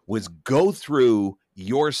week was go through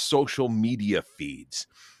your social media feeds,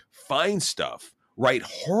 find stuff, write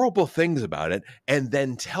horrible things about it, and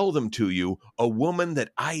then tell them to you, a woman that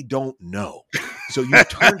I don't know. So you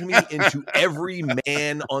turned me into every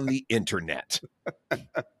man on the internet.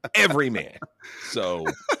 Every man. So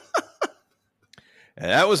and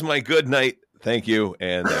that was my good night. Thank you.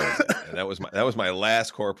 And that was my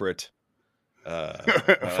last corporate. For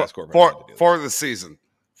the season.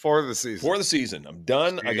 For the season. I'm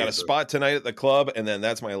done. Jesus. I got a spot tonight at the club, and then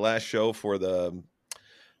that's my last show for the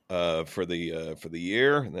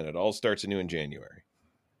year, and then it all starts anew in January.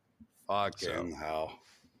 Fucking hell.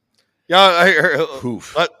 Yeah,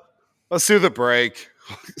 let's do the break.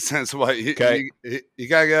 Since what you gotta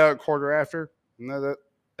get out a quarter after? Isn't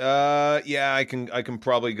that yeah, I can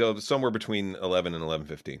probably go somewhere between 11 and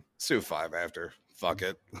 11:15. Let's do 5 after. Fuck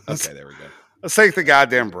it. Okay, there we go. Let's take the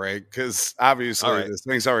goddamn break, because obviously this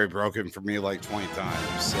thing's already broken for me like 20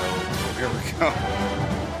 times. So here we go.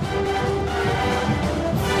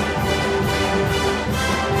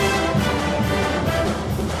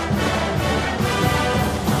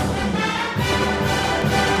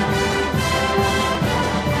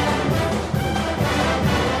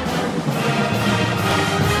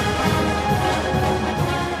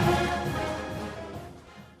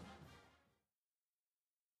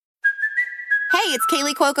 it's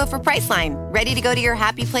Kaylee Cuoco for Priceline. Ready to go to your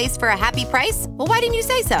happy place for a happy price? Well, why didn't you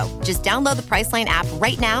say so? Just download the Priceline app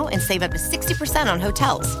right now and save up to 60% on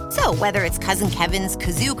hotels. So whether it's Cousin Kevin's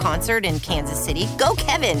Kazoo Concert in Kansas City, go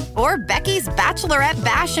Kevin, or Becky's Bachelorette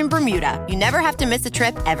Bash in Bermuda, you never have to miss a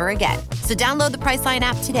trip ever again. So download the Priceline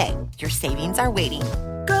app today. Your savings are waiting.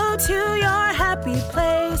 Go to your happy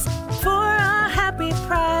place for a happy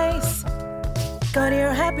price. Go to your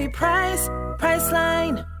happy price,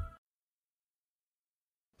 Priceline.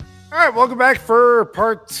 All right, welcome back for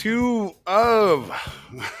part 2 of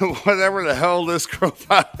whatever the hell this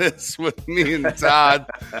CROpod is with me and Todd.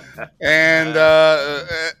 And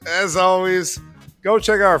as always, go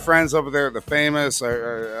check out our friends over there at The Famous,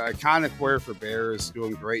 our iconic wear for bears,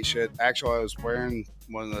 doing great shit. Actually, I was wearing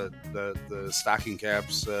one of the stocking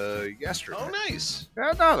caps yesterday. Oh, nice.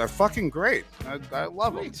 Yeah, no, they're fucking great. I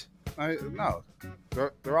love them.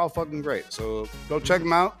 They're all fucking great. So go check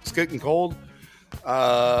them out. It's getting cold.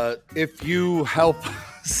 If you help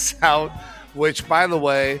us out, which, by the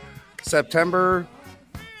way, September,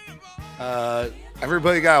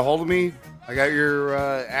 everybody got a hold of me. I got your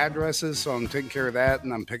addresses, so I'm taking care of that,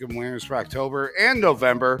 and I'm picking winners for October and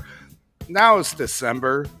November. Now it's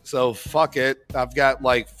December, so fuck it. I've got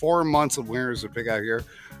like 4 months of winners to pick out here.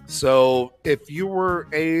 So if you were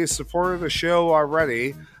a supporter of the show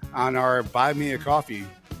already on our Buy Me a Coffee,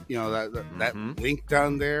 you know, that link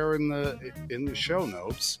down there in the show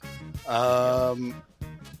notes. I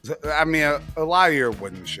mean, a lot of you are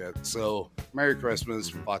winning shit. So Merry Christmas,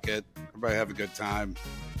 fuck it. Everybody have a good time.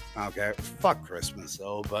 Okay, fuck Christmas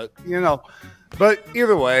though, but you know, but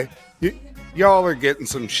either way, y'all are getting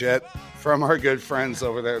some shit from our good friends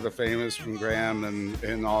over there, The Famous, from Graham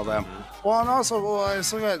and all them. Well, and also, I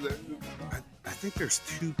still got, I think there's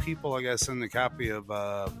 2 people I got to send a copy of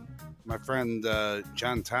my friend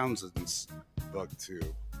John Townsend's book too.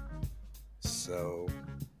 So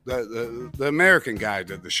the American guy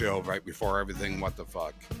did the show right before everything. What the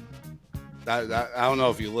fuck? I don't know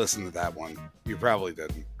if you listened to that one. You probably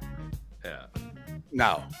didn't. Yeah.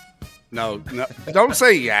 No. Don't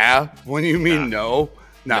say yeah when you mean no.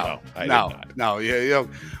 No. Yeah.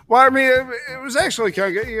 Well, I mean, it was actually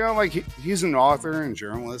kind of good. You know, like he's an author and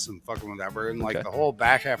journalist and fucking whatever. And like the whole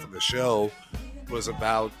back half of the show was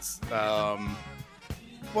about,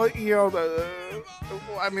 well, you know,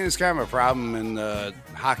 I mean, it's kind of a problem in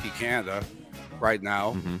Hockey Canada right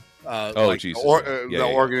now. Jesus.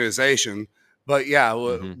 The organization. But yeah,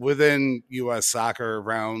 within U.S. soccer,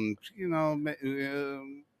 around, you know,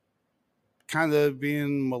 kind of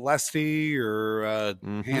being molesty or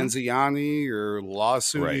handsy-on-y or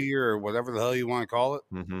lawsuity or whatever the hell you want to call it.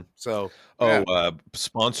 So,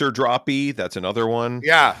 sponsor droppy. That's another one.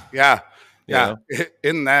 Yeah.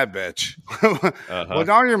 In that bitch. When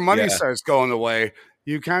all your money starts going away,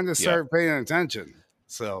 you kind of start paying attention.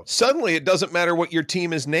 So suddenly, it doesn't matter what your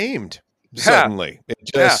team is named. Suddenly, it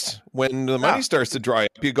just when the money starts to dry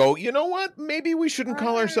up, you go, you know what? Maybe we shouldn't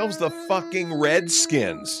call ourselves the fucking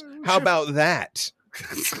Redskins. How about that?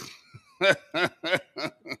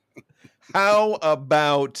 How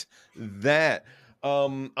about that?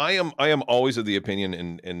 I am always of the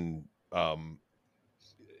opinion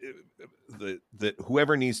that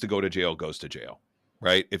whoever needs to go to jail goes to jail.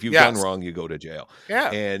 Right? If you've done wrong, you go to jail. Yeah.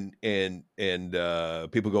 And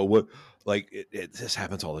people go, what? Like this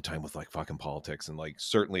happens all the time with like fucking politics, and like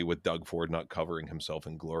certainly with Doug Ford not covering himself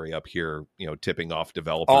in glory up here, you know, tipping off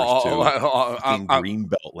developers to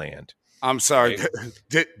Greenbelt land. I'm sorry.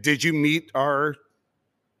 Right? Did you meet our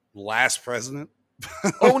last president?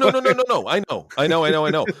 Oh no! I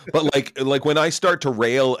know. But like when I start to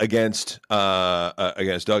rail against Doug,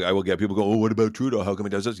 I will get people go, oh, what about Trudeau? How come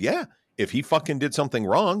he does this? Yeah. If he fucking did something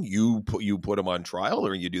wrong, you put him on trial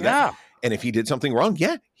or you do that. And if he did something wrong,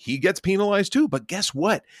 he gets penalized too. But guess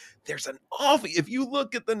what? There's an if you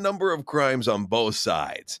look at the number of crimes on both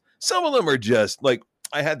sides, some of them are just like,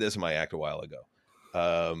 I had this in my act a while ago.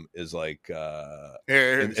 Is like,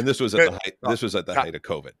 and this was at the height. This was at the height of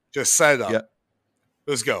COVID. Just set it up. Yeah.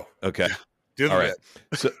 Let's go. Okay. Do the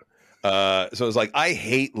bit. So it's like, I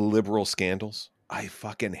hate liberal scandals. I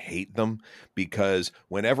fucking hate them because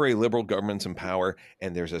whenever a liberal government's in power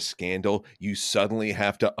and there's a scandal, you suddenly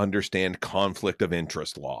have to understand conflict of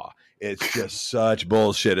interest law. It's just such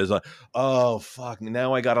bullshit. It's like, oh, fuck,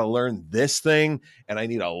 now I got to learn this thing and I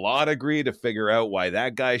need a law degree to figure out why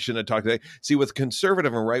that guy shouldn't have talked to that. See, with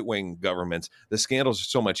conservative and right-wing governments, the scandals are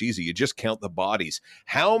so much easier. You just count the bodies.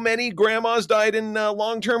 How many grandmas died in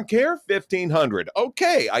long-term care? 1,500.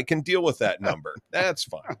 Okay, I can deal with that number. That's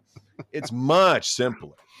fine. It's much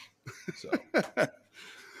simpler. So,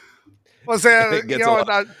 Was that It gets a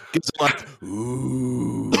lot.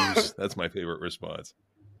 Ooh, that's my favorite response.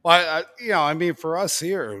 Well, I mean, for us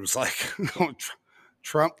here, it was like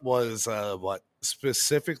Trump was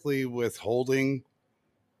specifically withholding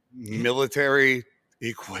military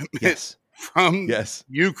equipment from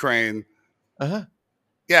Ukraine. Uh-huh.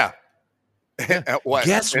 Yeah. What?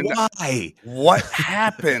 Guess why? What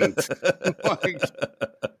happened? Like,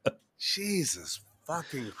 Jesus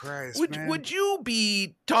fucking Christ, man. Would you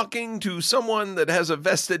be talking to someone that has a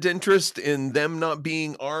vested interest in them not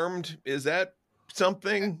being armed? Is that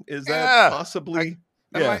something? Is that possibly?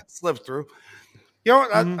 I might slip through. You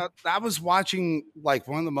know, I was watching like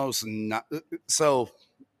one of the most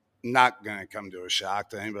not gonna come to a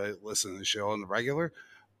shock to anybody listening to the show on the regular,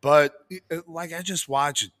 but like I just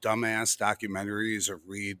watch dumbass documentaries or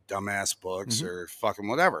read dumbass books or fucking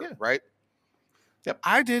whatever, right? Yep.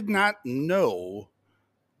 I did not know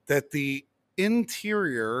that the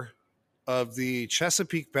interior of the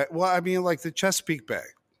Chesapeake Bay, well, I mean like the Chesapeake Bay,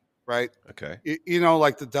 right? Okay. You know,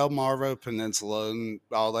 like the Delmarva Peninsula and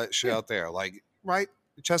all that shit out there, like, right?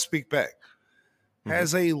 The Chesapeake Bay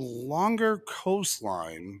has a longer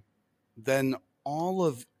coastline than all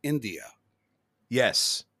of India.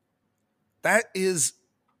 Yes. That is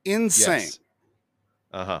insane. Yes.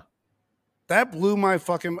 Uh-huh. That blew my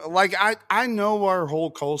fucking, like, I know our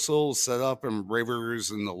whole coastal setup and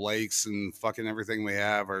rivers and the lakes and fucking everything we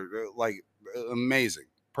have are like amazing.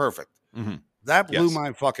 Perfect. That blew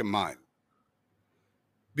my fucking mind.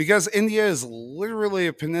 Because India is literally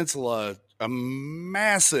a peninsula, a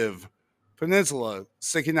massive peninsula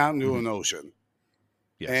sticking out into an ocean.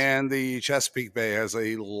 Yes. And the Chesapeake Bay has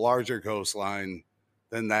a larger coastline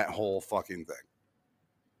than that whole fucking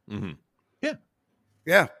thing. Yeah.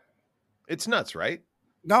 Yeah. It's nuts, right?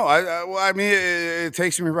 No, I mean, it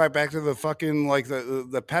takes me right back to the fucking, like,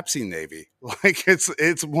 the Pepsi Navy. Like,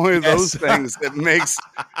 it's one of those things that makes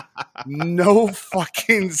no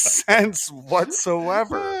fucking sense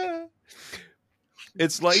whatsoever.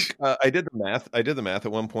 It's like, I did the math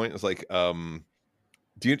at one point. It's like,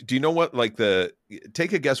 do you know what, like,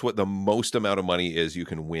 take a guess what the most amount of money is you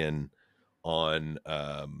can win on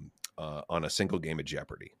a single game of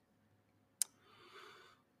Jeopardy?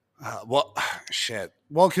 Well, shit.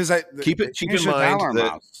 Well, because keep in mind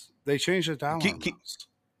that they changed the dollar amounts.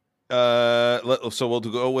 So we'll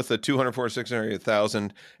go with the 200, 400, 600,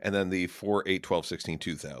 1,000, and then the 4, 8, 12, 16,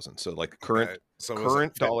 2,000. So like current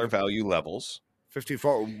dollar value levels.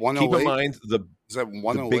 54, 108. Keep in mind the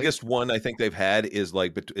biggest one I think they've had is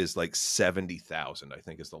like 70,000. I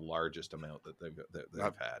think is the largest amount that they've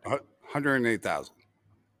had. 108,000.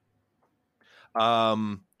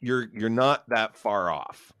 You're not that far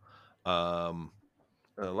off. So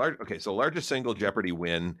largest single Jeopardy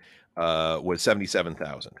win was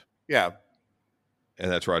 77,000. Yeah,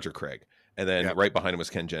 and that's Roger Craig. And then right behind him was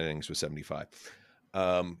Ken Jennings with 75.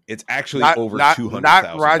 It's actually over $200,000.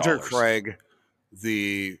 Not Roger Craig,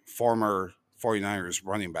 the former 49ers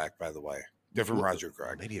running back, by the way. Different Roger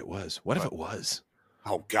Craig. Maybe it was. What if it was?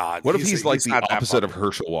 Oh God! What if he's like the opposite of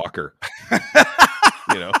Herschel Walker?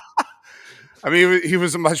 You know. I mean, he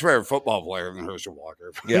was a much better football player than Herschel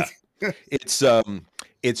Walker. Yeah, it's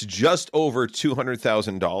just over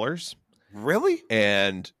 $200,000. Really?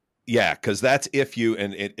 And yeah, because that's if you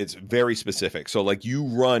it's very specific. So like you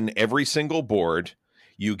run every single board,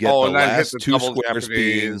 you get the last two squares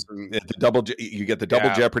being the double. You get the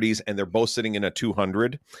double Jeopardies, and they're both sitting in a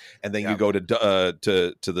 200. And then you go to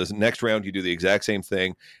the next round. You do the exact same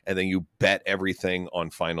thing, and then you bet everything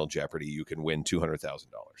on Final Jeopardy. You can win $200,000.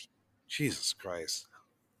 Jesus Christ.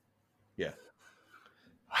 Yeah.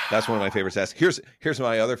 That's one of my favorite stats. Here's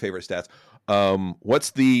my other favorite stats.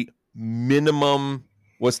 What's the minimum,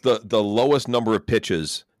 what's the lowest number of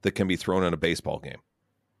pitches that can be thrown in a baseball game?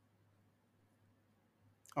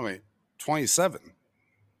 I mean, 27.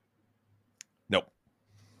 Nope.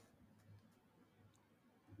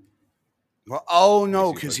 Well,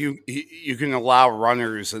 no, because you can allow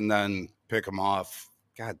runners and then pick them off.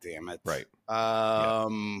 God damn it. Right.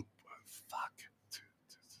 Fuck.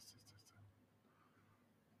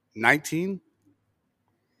 19?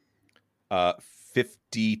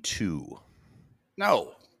 52.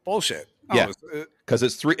 No. Bullshit. Oh, yeah. Because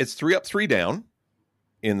it's 3 up, 3 down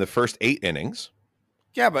in the first 8 innings.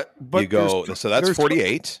 Yeah, but you go, so that's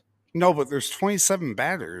 48. No, but there's 27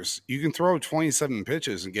 batters. You can throw 27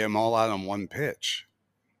 pitches and get them all out on one pitch.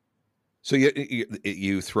 So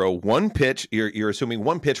you throw one pitch. You're assuming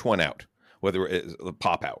one pitch, one out, whether it's a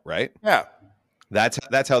pop out, right? Yeah.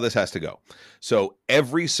 That's how this has to go. So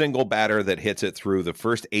every single batter that hits it through the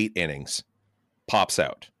first 8 innings pops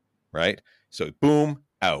out, right? So boom,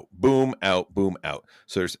 out, boom, out, boom, out.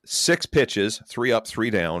 So there's 6 pitches, 3 up, 3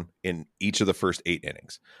 down in each of the first 8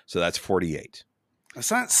 innings. So that's 48.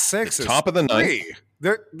 It's not 6. The top of the 9th.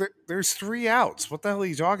 There's 3 outs. What the hell are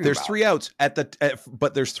you talking There's about? 3 outs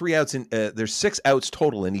but there's 3 outs in there's 6 outs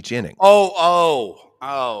total in each inning. Oh,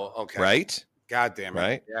 okay. Right? God damn it.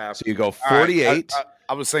 Right? Yeah. So you go 48. Right.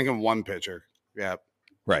 I was thinking one pitcher. Yeah.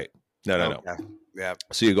 Right. No. Yeah.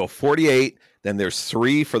 So you go 48, then there's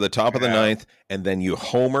 3 for the top of the 9th, and then you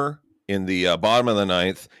homer in the bottom of the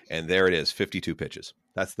 9th, and there it is, 52 pitches.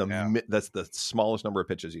 That's the smallest number of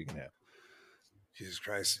pitches you can have. Jesus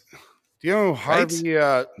Christ. Do you know Harvey?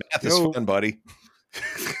 Math is fun, buddy.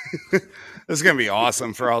 This is going to be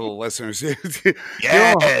awesome for all the listeners.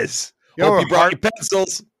 Yes. Hope you brought your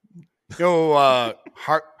pencils.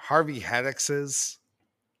 Harvey Haddix.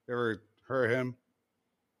 You ever heard of him?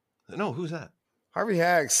 No, who's that? Harvey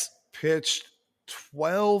Haddix pitched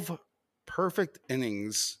 12 perfect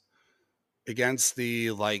innings against the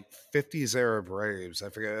 50s era Braves. I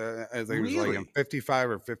forget. I think it was in 55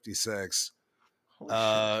 or 56.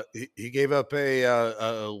 He gave up a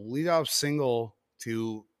leadoff single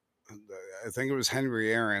to, I think it was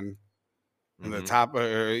Henry Aaron in the top,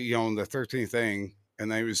 in the 13th inning,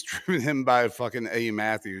 and then he was driven in by fucking Eddie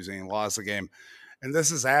Matthews, and he lost the game. And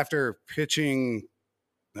this is after pitching.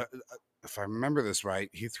 If I remember this right,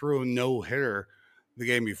 he threw a no-hitter the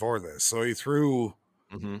game before this. So he threw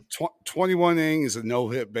 21 innings of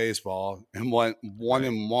no-hit baseball and went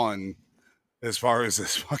 1-1 as far as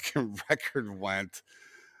his fucking record went.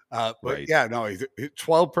 He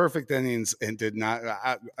 12 perfect innings and did not.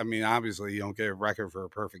 I mean, obviously, you don't get a record for a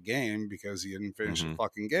perfect game because he didn't finish the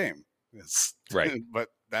fucking game. It's right. But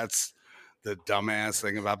that's the dumbass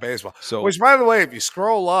thing about baseball. So, which, by the way, if you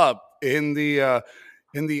scroll up in the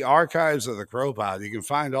archives of the CROpod, you can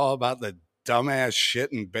find all about the dumbass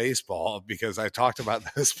shit in baseball, because I talked about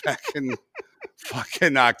this back in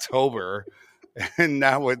fucking October, and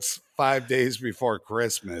now it's 5 days before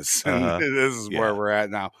Christmas, and this is where we're at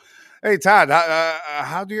now. Hey, Todd,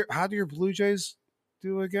 how do your Blue Jays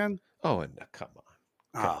do again? Oh, and come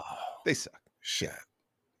on. They suck. Shit.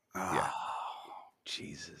 Yeah.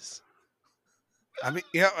 Jesus. I mean,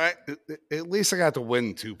 at least I got to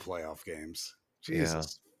win 2 playoff games.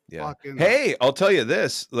 Jesus. Yeah. Hey, I'll tell you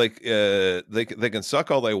this: they can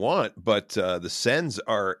suck all they want, but the Sens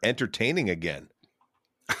are entertaining again.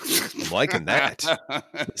 I'm liking that.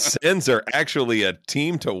 The Sens are actually a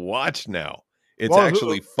team to watch now. It's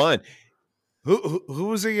actually fun. Who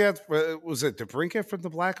was he at? Was it DeBrincat from the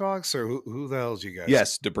Blackhawks, or who the hell is you guys?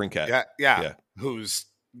 Yes, DeBrincat. Yeah. Who's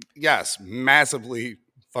massively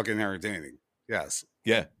fucking entertaining. Yes.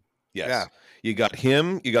 Yeah. Yes. Yeah. You got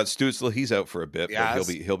him. You got Stützle. He's out for a bit, but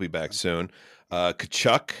he'll be back soon.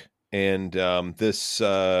 Kachuk and this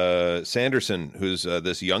Sanderson, who's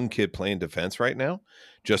this young kid playing defense right now,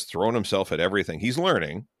 just throwing himself at everything. He's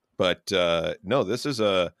learning, but no, this is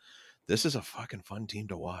a fucking fun team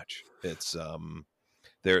to watch. It's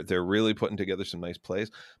they're really putting together some nice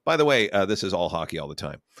plays. By the way, this is all hockey all the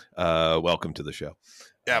time. Welcome to the show.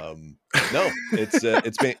 Yeah. No,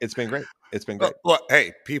 it's been great. It's been great. Look,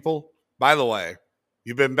 hey, people, by the way,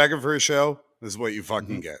 you've been begging for a show. This is what you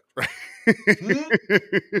fucking get. Right?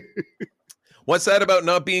 What's that about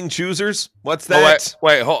not being choosers? What's that?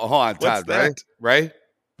 Wait, hold on, Todd. Right?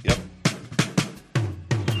 Yep.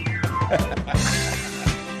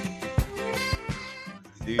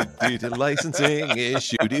 do licensing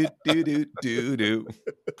issue. Do.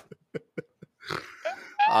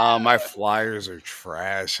 My Flyers are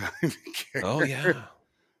trash. Oh yeah.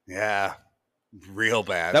 Yeah. Real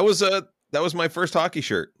bad. That was my first hockey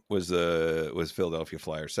shirt. Was Philadelphia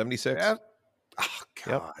Flyers 76? Yeah. Oh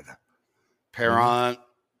God. Yep. Perron,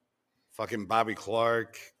 fucking Bobby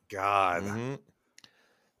Clark. God.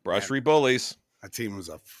 Brushery Bullies. That team was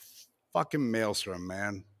a fucking maelstrom,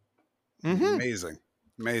 man. Amazing.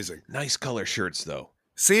 Nice color shirts though.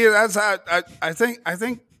 See, that's I think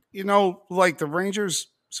the Rangers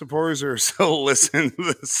supporters are still listening to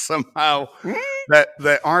this somehow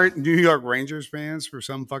that aren't New York Rangers fans for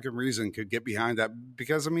some fucking reason could get behind that,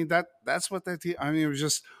 because I mean that's what that team. I mean, it was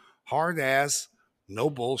just hard ass, no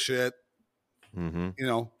bullshit.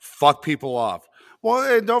 Fuck people off.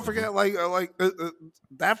 Well, and don't forget,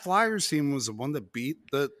 that Flyers team was the one that beat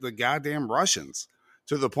the goddamn Russians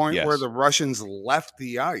to the point where the Russians left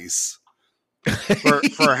the ice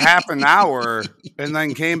for half an hour and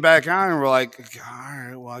then came back on and were like, all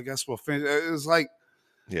right, well, I guess we'll finish. It was like,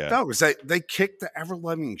 no, they kicked the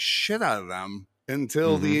ever-loving shit out of them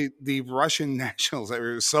until the Russian nationals,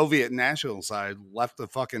 or Soviet national side, left the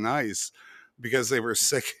fucking ice because they were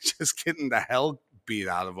sick of just getting the hell beat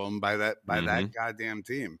out of them by that goddamn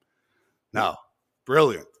team. No,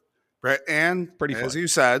 brilliant. And pretty as fun. you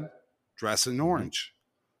said, dress in orange.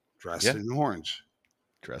 Dress in orange.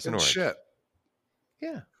 Dress in orange. Shit.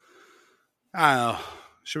 Yeah. I don't know.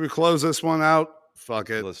 Should we close this one out? Fuck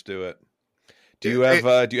it. Let's do it. Do you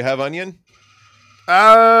have onion?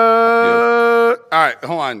 All right,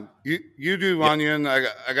 hold on. You do onion. I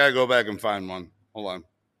gotta go back and find one. Hold on.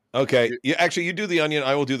 Okay. You do the onion.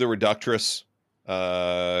 I will do the reductress,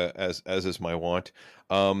 as is my want.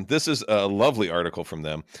 This is a lovely article from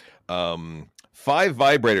them. 5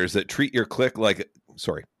 vibrators that treat your clit like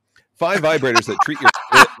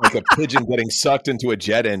a pigeon getting sucked into a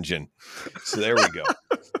jet engine. So there we go.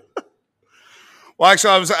 Well,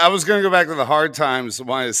 actually, I was going to go back to the hard times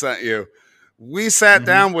when I sent you. We sat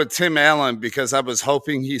down with Tim Allen because I was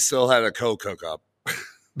hoping he still had a Coke hookup.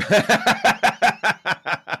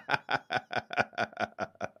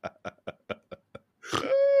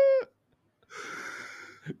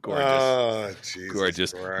 Gorgeous. Oh, Jesus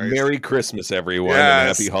gorgeous. Christ. Merry Christmas, everyone,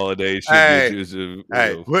 Yes. and happy holidays.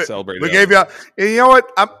 Celebrate. We gave you. And you know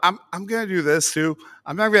what? I'm gonna do this too.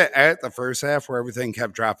 I'm not gonna edit the first half where everything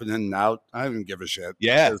kept dropping in and out. I don't even give a shit.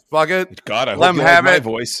 Yeah, fuck it. God, I Let hope them you have like it.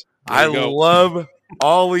 my voice. I love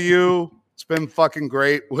all of you. It's been fucking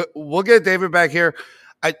great. We'll get David back here.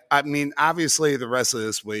 I mean, obviously, the rest of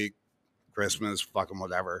this week, Christmas, fucking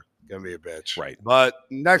whatever, gonna be a bitch. Right. But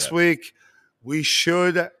next week, we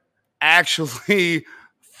should actually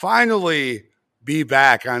finally be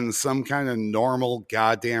back on some kind of normal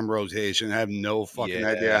goddamn rotation. I have no fucking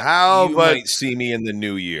idea how, you but might see me in the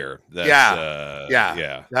new year. That's,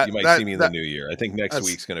 yeah. You might see me in the new year. I think next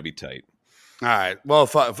week's going to be tight. All right. Well,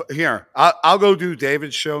 here, I'll go do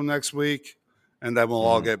David's show next week, and then we'll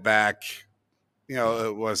all get back. You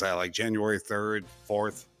know, what was that, like January 3rd,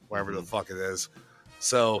 4th, whatever the fuck it is.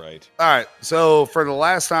 So, all right. So, for the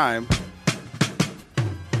last time,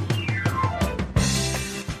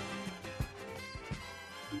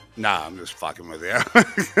 nah, I'm just fucking with you.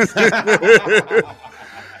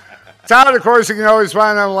 Todd, of course, you can always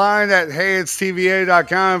find online at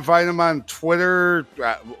heyitstva.com. Find him on Twitter.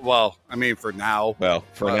 Well, I mean, for now. Well,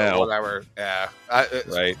 for now. Whatever. Yeah.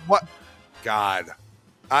 Right. What? God.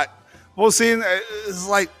 Well, see, it's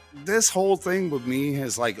like this whole thing with me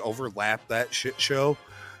has like overlapped that shit show.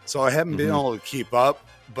 So I haven't been able to keep up.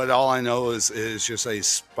 But all I know is just a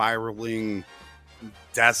spiraling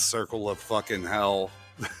death circle of fucking hell.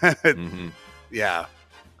 Yeah.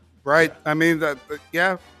 Right. I mean,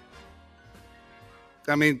 yeah.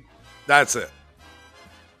 I mean, that's it.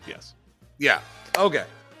 Yes. Yeah. Okay.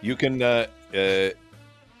 You can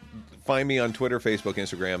find me on Twitter, Facebook,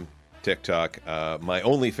 Instagram, TikTok. My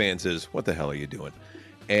OnlyFans is, what the hell are you doing?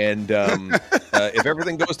 And if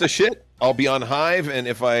everything goes to shit, I'll be on Hive. And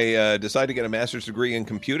if I decide to get a master's degree in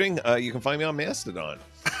computing, you can find me on Mastodon.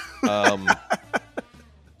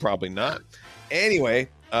 Probably not. Anyway,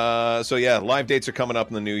 so yeah, live dates are coming up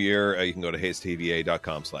in the new year. You can go to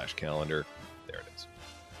heyitstva.com/calendar. There it is.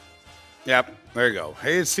 Yep, there you go.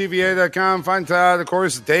 heyitstva.com. Find Todd, of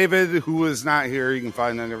course, David, who is not here. You can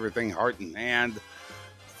find on everything Heart and Hand.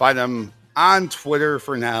 Find him on Twitter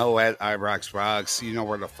for now at iRoxRocks. You know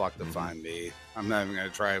where the fuck to find me. I'm not even gonna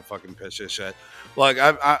try and fucking pitch this shit. Look,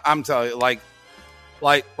 I'm telling you, like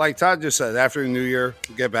Todd just said, after the new year,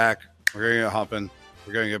 we'll get back. We're gonna get humping.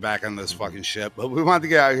 We're going to get back on this fucking shit. But we wanted to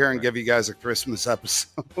get out here and give you guys a Christmas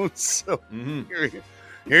episode. So here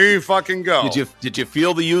you fucking go. Did you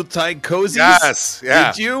feel the Yuletide cozies? Yes.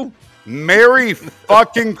 Yeah. Did you? Merry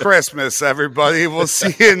fucking Christmas, everybody. We'll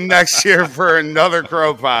see you next year for another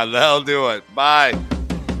CROpod. That'll do it. Bye.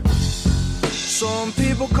 Some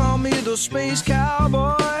people call me the space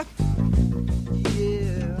cowboy.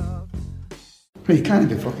 Yeah. You can't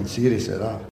be fucking serious at that.